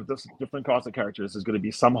you're going to have a different cast of characters. There's going to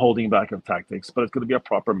be some holding back of tactics, but it's going to be a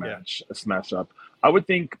proper match, a smash up. I would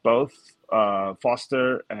think both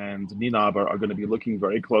Foster and Ninaber are going to be looking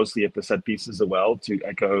very closely at the set pieces as well, to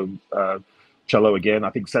echo Cello again. I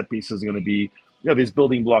think set pieces are going to be these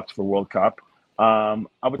building blocks for World Cup. I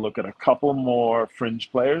would look at a couple more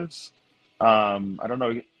fringe players. I don't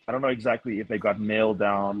know exactly if they got nailed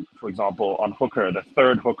down, for example, on hooker, the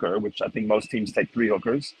third hooker, which I think most teams take three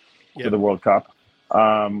hookers to the World Cup.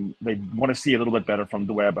 They want to see a little bit better from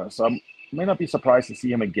Dueba. So I may not be surprised to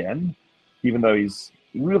see him again, even though he's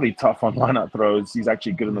really tough on line-out throws. He's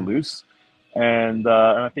actually good in the loose. And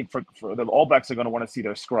I think for the All Blacks are going to want to see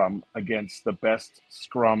their scrum against the best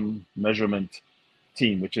scrum measurement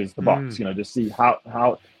team, which is the Box, to see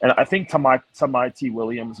how and I think Tamaiti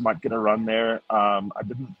Williams might get a run there.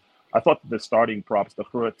 I thought the starting props, the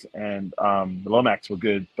Hurut and the Lomax were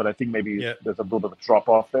good, but I think maybe there's a little bit of a drop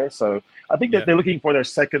off there. So I think that they're looking for their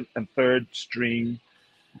second and third string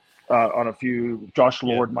on a few. Josh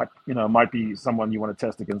Lord might be someone you want to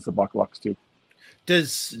test against the Bucklocks too. Do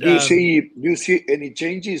you see any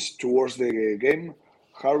changes towards the game,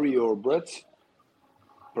 Harry or Brett?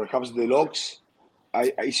 Perhaps the Locks.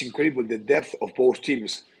 It's incredible the depth of both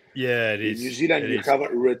teams. Yeah, it is. In New Zealand, you have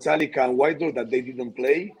Retallick and Whitehall that they didn't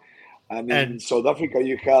play, and in South Africa,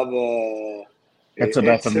 you have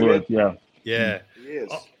Ep.70 and Lewis. Yeah. Yes.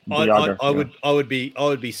 I would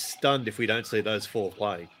be stunned if we don't see those four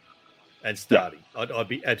playing and starting. I'd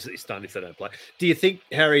be absolutely stunned if they don't play. Do you think,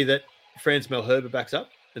 Harry, that Franz Malherbe backs up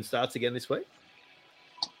and starts again this week?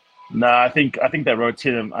 No, I think they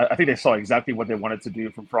rotated him. I think they saw exactly what they wanted to do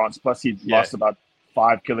from France. Plus, he lost about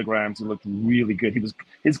 5 kilograms. He looked really good.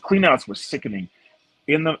 His cleanouts were sickening.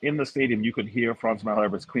 In the stadium, you could hear Franz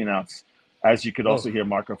Malherbe's cleanouts, as you could also hear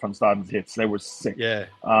Marco van Staden's hits. They were sick. Yeah.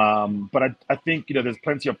 But I think there's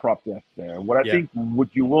plenty of prop depth there. What I think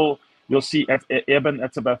you'll see Eben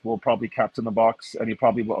Etzebeth will probably captain the Box, and he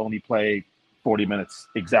probably will only play 40 minutes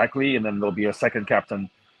exactly, and then there'll be a second captain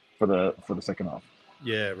for the second half.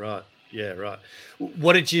 Yeah, right.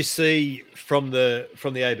 What did you see from the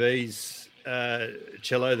ABs,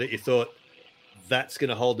 Cello, that you thought that's going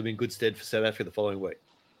to hold them in good stead for South Africa the following week?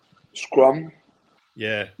 Scrum.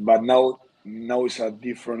 Yeah. But now it's a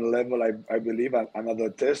different level, I believe, another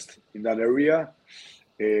test in that area.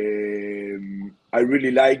 I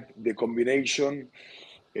really like the combination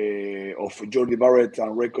of Jordi Barrett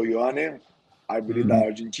and Rico Ioane. I believe that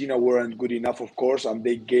Argentina weren't good enough, of course, and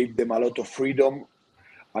they gave them a lot of freedom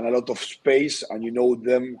and a lot of space, and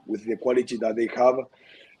them with the quality that they have,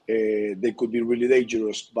 they could be really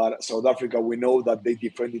dangerous. But South Africa, we know that they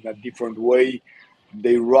defend in a different way.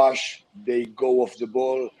 They rush, they go off the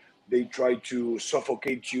ball, they try to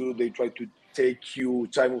suffocate you, they try to take you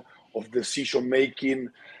time of decision making.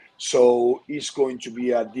 So it's going to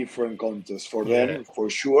be a different contest for them, for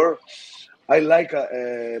sure. I like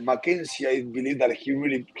Mackenzie. I believe that he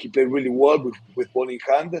played really well with ball in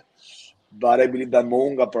hand. But I believe that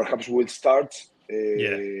Mounga perhaps will start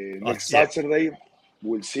next Saturday.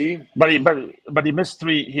 We'll see. But he missed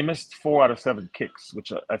 3. He missed 4 out of 7 kicks,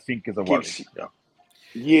 which I think is a worry.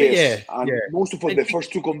 Yes, But and most of the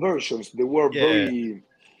first two conversions, they were very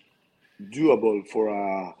doable for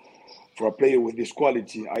a player with this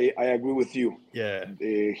quality. I agree with you. Yeah.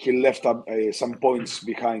 He left up some points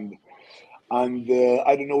behind. And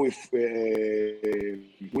I don't know if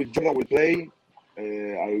with Jordan will play.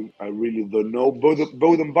 I really don't know.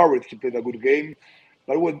 Bowden Barrett, he played a good game.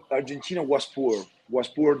 But when Argentina was poor,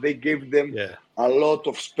 they gave them a lot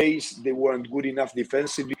of space. They weren't good enough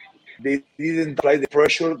defensively. They didn't apply the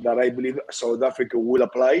pressure that I believe South Africa will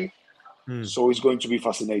apply. So it's going to be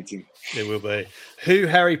fascinating. It will be. Who,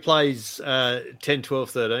 Harry, plays 10, 12,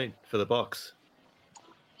 13 for the Box?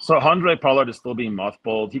 So Andre Pollard is still being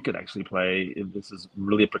mothballed. He could actually play. This is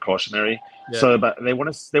really precautionary. So, but they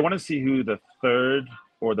want to see who the third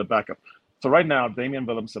or the backup. So right now, Damian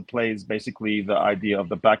Willemse plays basically the idea of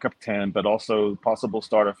the backup 10, but also possible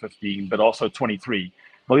starter 15, but also 23.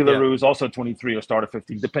 Billy LaRue is also 23 or starter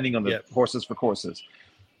 15, depending on the horses for courses.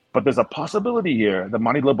 But there's a possibility here that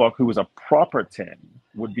Mani Lubbock, who is a proper 10,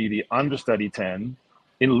 would be the understudy 10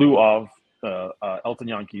 in lieu of Elton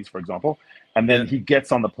Yankees, for example, and then he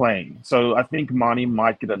gets on the plane. So I think Mani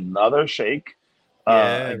might get another shake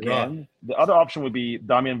again. Right. The other option would be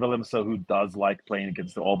Damian Willemse, who does like playing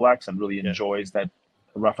against the All Blacks and really enjoys that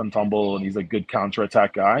rough and tumble, and he's a good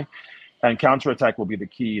counterattack guy. And counterattack will be the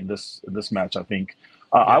key in this match, I think.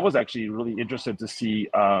 I was actually really interested to see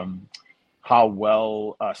how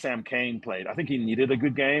well Sam Cane played. I think he needed a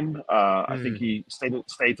good game. I think he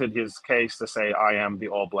stated his case to say, "I am the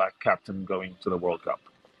All Black captain going to the World Cup."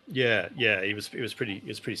 Yeah, he was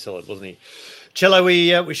pretty solid, wasn't he? Cello,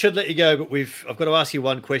 we should let you go, but I've got to ask you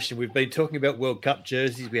one question. We've been talking about World Cup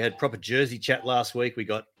jerseys. We had proper jersey chat last week.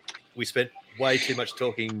 We spent way too much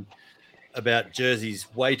talking about jerseys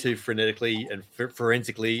way too frenetically and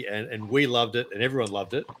forensically, and we loved it, and everyone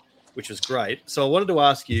loved it, which was great. So I wanted to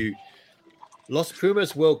ask you, Los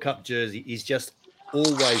Pumas World Cup jersey is just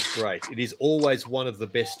always great. It is always one of the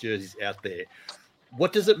best jerseys out there.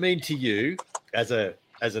 What does it mean to you as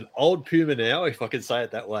an old Puma now, if I can say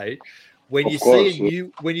it that way, when you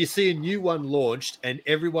see a new one launched and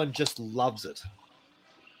everyone just loves it?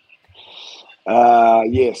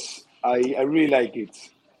 Yes, I really like it.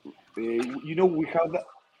 We had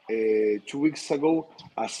 2 weeks ago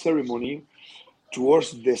a ceremony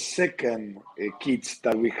towards the second kits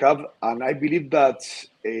that we have, and I believe that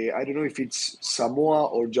I don't know if it's Samoa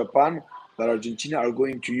or Japan that Argentina are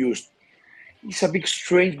going to use. It's a bit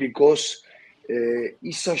strange because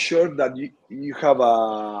it's a shirt that you have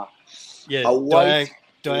a white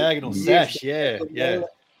diagonal sash,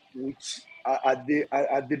 which at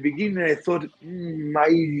the beginning I thought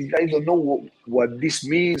I don't know what this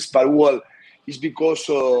means, but it's because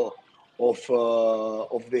of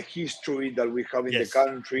the history that we have in the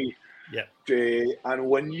country. And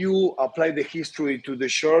when you apply the history to the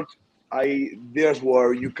shirt, there's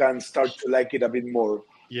where you can start to like it a bit more.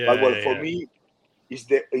 For me,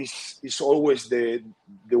 it's always the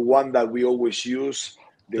one that we always use,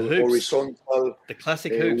 the horizontal, the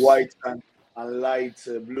classic hoops. White and light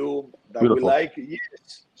blue that Beautiful. We like.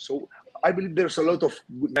 Yes. So I believe there's a lot of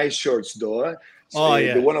nice shirts though.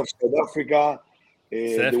 The one of South Africa.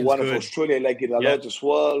 The one of Australia, I like it a lot as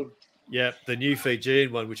well. Yeah, the new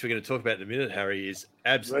Fijian one, which we're going to talk about in a minute, Harry, is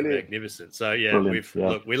absolutely magnificent. So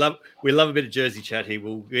look, we love a bit of jersey chat here.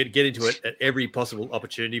 We'll get into it at every possible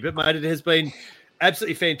opportunity. But mate, it has been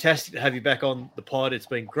absolutely fantastic to have you back on the pod. It's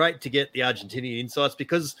been great to get the Argentinian insights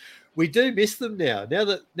because we do miss them now. Now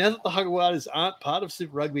that the Jaguares aren't part of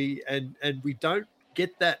Super Rugby, and we don't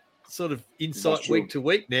get that sort of insight week to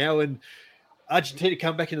week now, and Argentina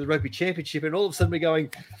come back into the Rugby Championship, and all of a sudden we're going,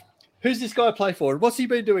 who's this guy play for? And what's he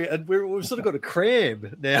been doing? And we've sort of got a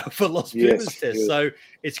cram now for Los Pumas test. Yes. So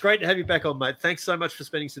it's great to have you back on, mate. Thanks so much for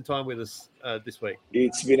spending some time with us this week.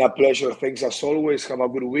 It's been a pleasure. Thanks as always. Have a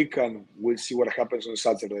good week, and we'll see what happens on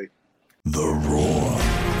Saturday. The Roar.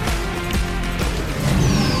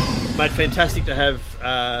 Mate, fantastic to have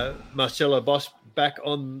Marcelo Bosch back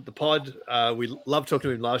on the pod. We loved talking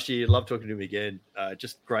to him last year. Love talking to him again.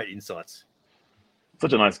 Just great insights.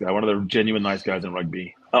 Such a nice guy, one of the genuine nice guys in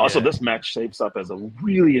rugby. Also, this match shapes up as a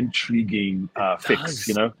really intriguing fix.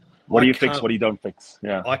 What do you fix? What do you don't fix?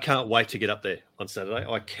 Yeah, I can't wait to get up there on Saturday.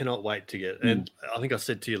 I cannot wait to get. And I think I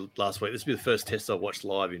said to you last week, this will be the first test I've watched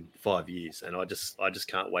live in 5 years, and I just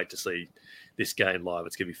can't wait to see this game live.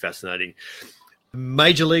 It's going to be fascinating.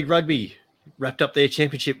 Major League Rugby wrapped up their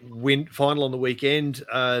championship win final on the weekend.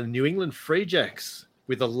 New England Free Jacks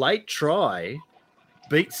with a late try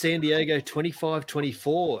beat San Diego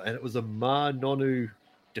 25-24, and it was a Ma Nonu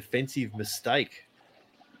defensive mistake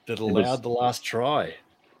that allowed the last try.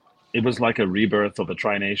 it was like a rebirth of the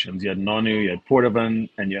Tri Nations. You had Nonu, you had Portavan,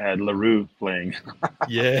 and you had LaRue playing.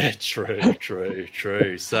 Yeah, true.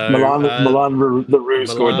 So Milan LaRue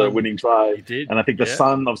scored the Milan, winning try, he did, and I think the yeah.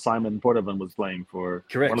 son of Simon Portavan was playing for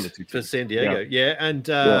one of the two teams. For San Diego. Yeah. And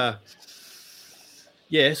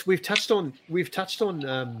yes, we've touched on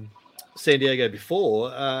San Diego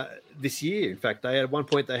before this year. In fact, they at one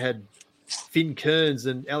point they had Finn Kearns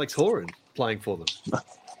and Alex Horan playing for them.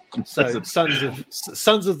 So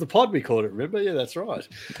sons of the pod, we called it. Remember? Yeah, that's right.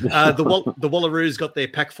 The Wallaroos got their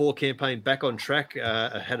Pac-4 campaign back on track.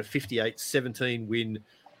 Had a 58-17 win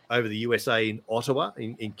over the USA in Ottawa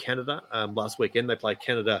in Canada last weekend. They play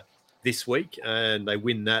Canada this week, and they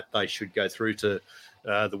win that. They should go through to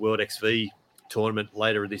the World XV tournament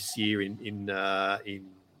later this year in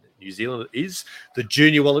New Zealand. It is the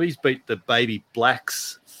Junior Wallabies beat the Baby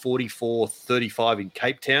Blacks 44-35 in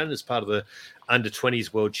Cape Town as part of the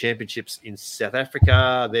Under-20s World Championships in South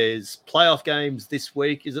Africa. There's playoff games this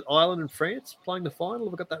week. Is it Ireland and France playing the final?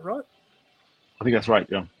 Have I got that right? I think that's right,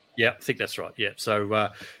 yeah. Yeah, I think that's right. Yeah, so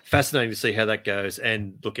fascinating to see how that goes.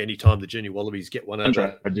 And look, anytime the Junior Wallabies get one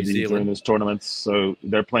over New Zealand during those tournaments, so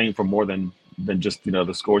they're playing for more than just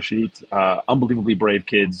the score sheet. Unbelievably brave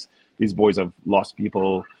kids. These boys have lost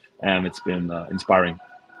people, and it's been inspiring.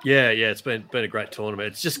 Yeah, it's been a great tournament.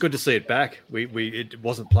 It's just good to see it back. It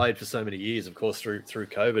wasn't played for so many years, of course, through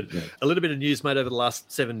COVID. Yeah. A little bit of news made over the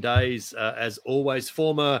last 7 days. As always,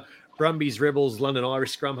 former Brumbies Rebels London Irish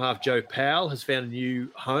scrum half Joe Powell has found a new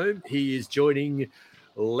home. He is joining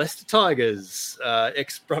Leicester Tigers.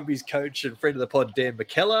 Ex-Brumbies coach and friend of the pod, Dan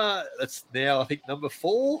McKellar. That's now, I think, number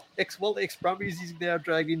 4. Ex-Brumbies. He's now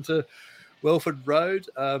dragged into Welford Road.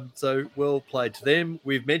 So well played to them.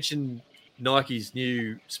 We've mentioned Nike's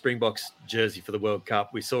new Springboks jersey for the World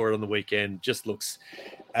Cup. We saw it on the weekend. Just looks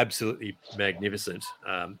absolutely magnificent.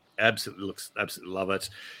 Absolutely love it.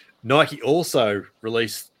 Nike also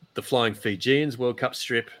released the Flying Fijians World Cup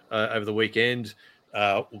strip over the weekend.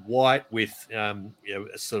 White with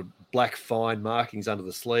sort of black fine markings under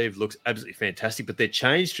the sleeve. Looks absolutely fantastic. But their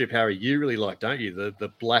chain strip, Harry, you really like, don't you?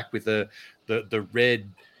 The black with the red.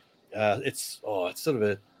 It's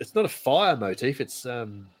not a fire motif. It's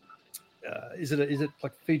is it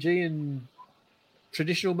like Fijian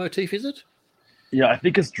traditional motif? Is it? Yeah, I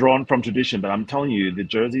think it's drawn from tradition. But I'm telling you, the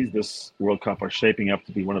jerseys this World Cup are shaping up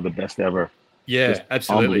to be one of the best ever. Yeah, just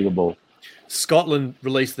absolutely unbelievable. Scotland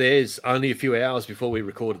released theirs only a few hours before we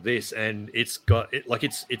recorded this, and it's got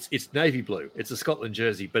it's navy blue. It's a Scotland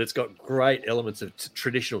jersey, but it's got great elements of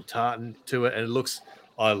traditional tartan to it, and it looks.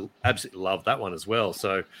 I absolutely love that one as well.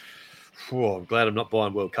 So. I'm glad I'm not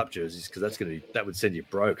buying World Cup jerseys because that would send you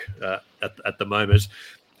broke at the moment.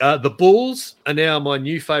 The Bulls are now my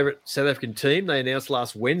new favourite South African team. They announced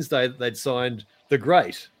last Wednesday that they'd signed the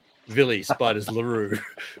great Vili Spiders LaRue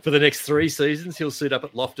for the next 3 seasons. He'll suit up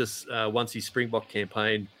at Loftus once his Springbok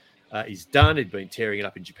campaign is done. He'd been tearing it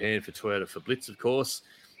up in Japan for Toyota for Blitz, of course.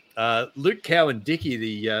 Luke Cowan-Dickie,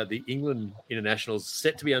 the England internationals,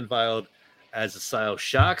 set to be unveiled as a Sale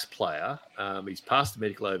Sharks player. He's passed the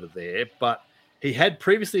medical over there, but he had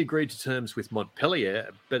previously agreed to terms with Montpellier,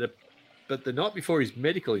 but the night before his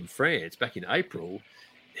medical in France, back in April,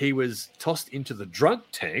 he was tossed into the drunk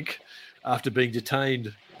tank after being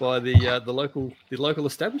detained by the local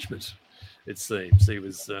establishment. It seems he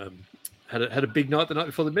was had a big night the night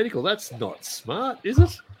before the medical. That's not smart, is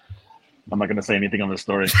it? I'm not going to say anything on this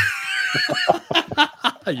story.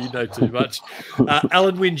 You know too much.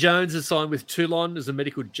 Alan Wynne-Jones has signed with Toulon as a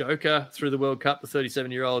medical joker through the World Cup, the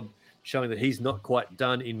 37-year-old, showing that he's not quite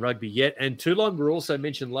done in rugby yet. And Toulon were also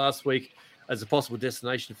mentioned last week as a possible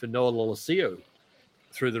destination for Noah Lolesio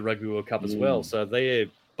through the Rugby World Cup as well. So their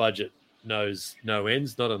budget knows no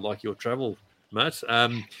ends, not unlike your travel, Matt.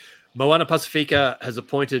 Moana Pacifica has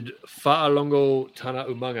appointed Fa'alongo Tana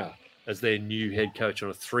Umanga as their new head coach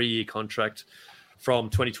on a 3-year contract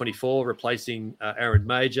from 2024, replacing Aaron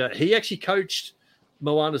Major. He actually coached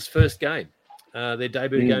Moana's first game, their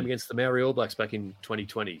debut game against the Maori All Blacks back in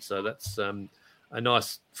 2020. So that's a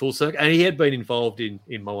nice full circle. And he had been involved in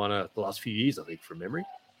Moana the last few years, I think, from memory.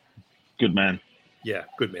 Good man. Yeah,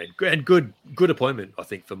 good man. And good appointment, I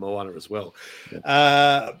think, for Moana as well.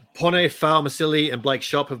 Pone Fa'amasili and Blake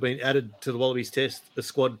Shop have been added to the Wallabies the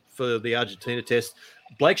squad for the Argentina test.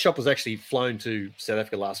 Blake Shop was actually flown to South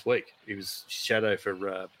Africa last week. He was shadow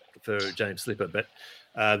for James Slipper, but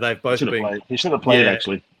they've both been. He should have played,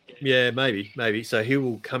 actually. Yeah, maybe. So he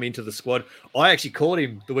will come into the squad. I actually caught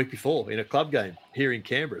him the week before in a club game here in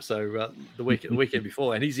Canberra. So the weekend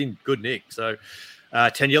before, and he's in good nick. So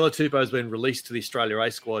Taniela Tupou has been released to the Australia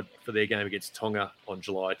A squad for their game against Tonga on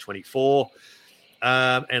July 24.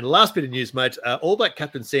 And last bit of news, mate. All Black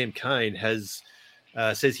captain Sam Cane has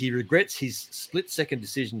says he regrets his split-second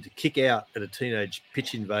decision to kick out at a teenage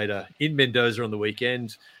pitch invader in Mendoza on the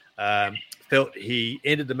weekend. Felt he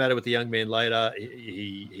ended the matter with the young man later.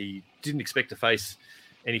 He didn't expect to face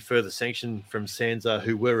any further sanction from Sansa,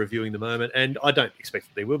 who were reviewing the moment. And I don't expect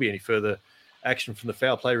that there will be any further action from the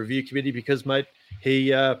Foul Play Review Committee because, mate,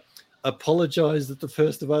 he apologised at the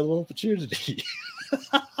first available opportunity.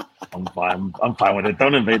 I'm fine with it.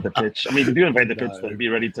 Don't invade the pitch. I mean, if you invade the pitch, then be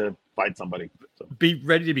ready to fight somebody. So. Be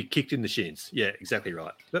ready to be kicked in the shins. Yeah, exactly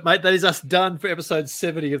right. But, mate, that is us done for episode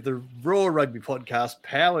 70 of the Raw Rugby Podcast,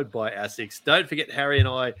 powered by ASICS. Don't forget, Harry and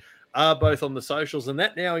I are both on the socials, and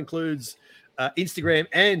that now includes Instagram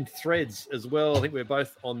and Threads as well. I think we're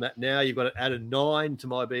both on that now. You've got to add a 9 to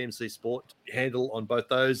my BMC Sport handle on both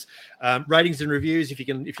those. Ratings and reviews, if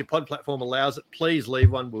your pod platform allows it, please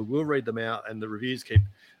leave one. We will read them out, and the reviews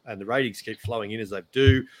and the ratings keep flowing in as they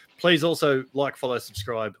do. Please also like, follow,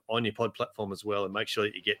 subscribe on your pod platform as well, and make sure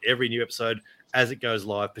that you get every new episode as it goes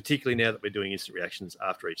live, particularly now that we're doing instant reactions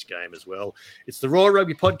after each game as well. It's the Raw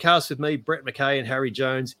Rugby Podcast with me, Brett McKay, and Harry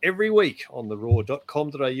Jones, every week on the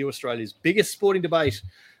raw.com.au, Australia's biggest sporting debate,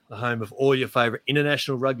 the home of all your favourite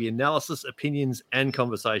international rugby analysis, opinions, and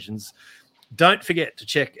conversations. Don't forget to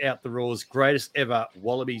check out the Raw's greatest ever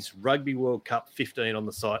Wallabies Rugby World Cup 15 on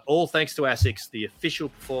the site, all thanks to ASICS, the official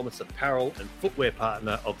performance apparel and footwear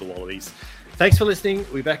partner of the Wallabies. Thanks for listening.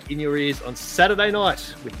 We'll be back in your ears on Saturday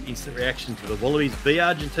night with the instant reaction to the Wallabies v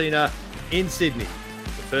Argentina in Sydney.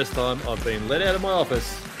 The first time I've been let out of my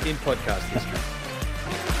office in podcast history.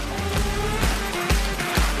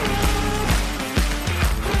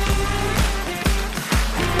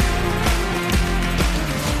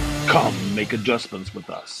 Come make adjustments with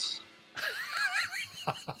us.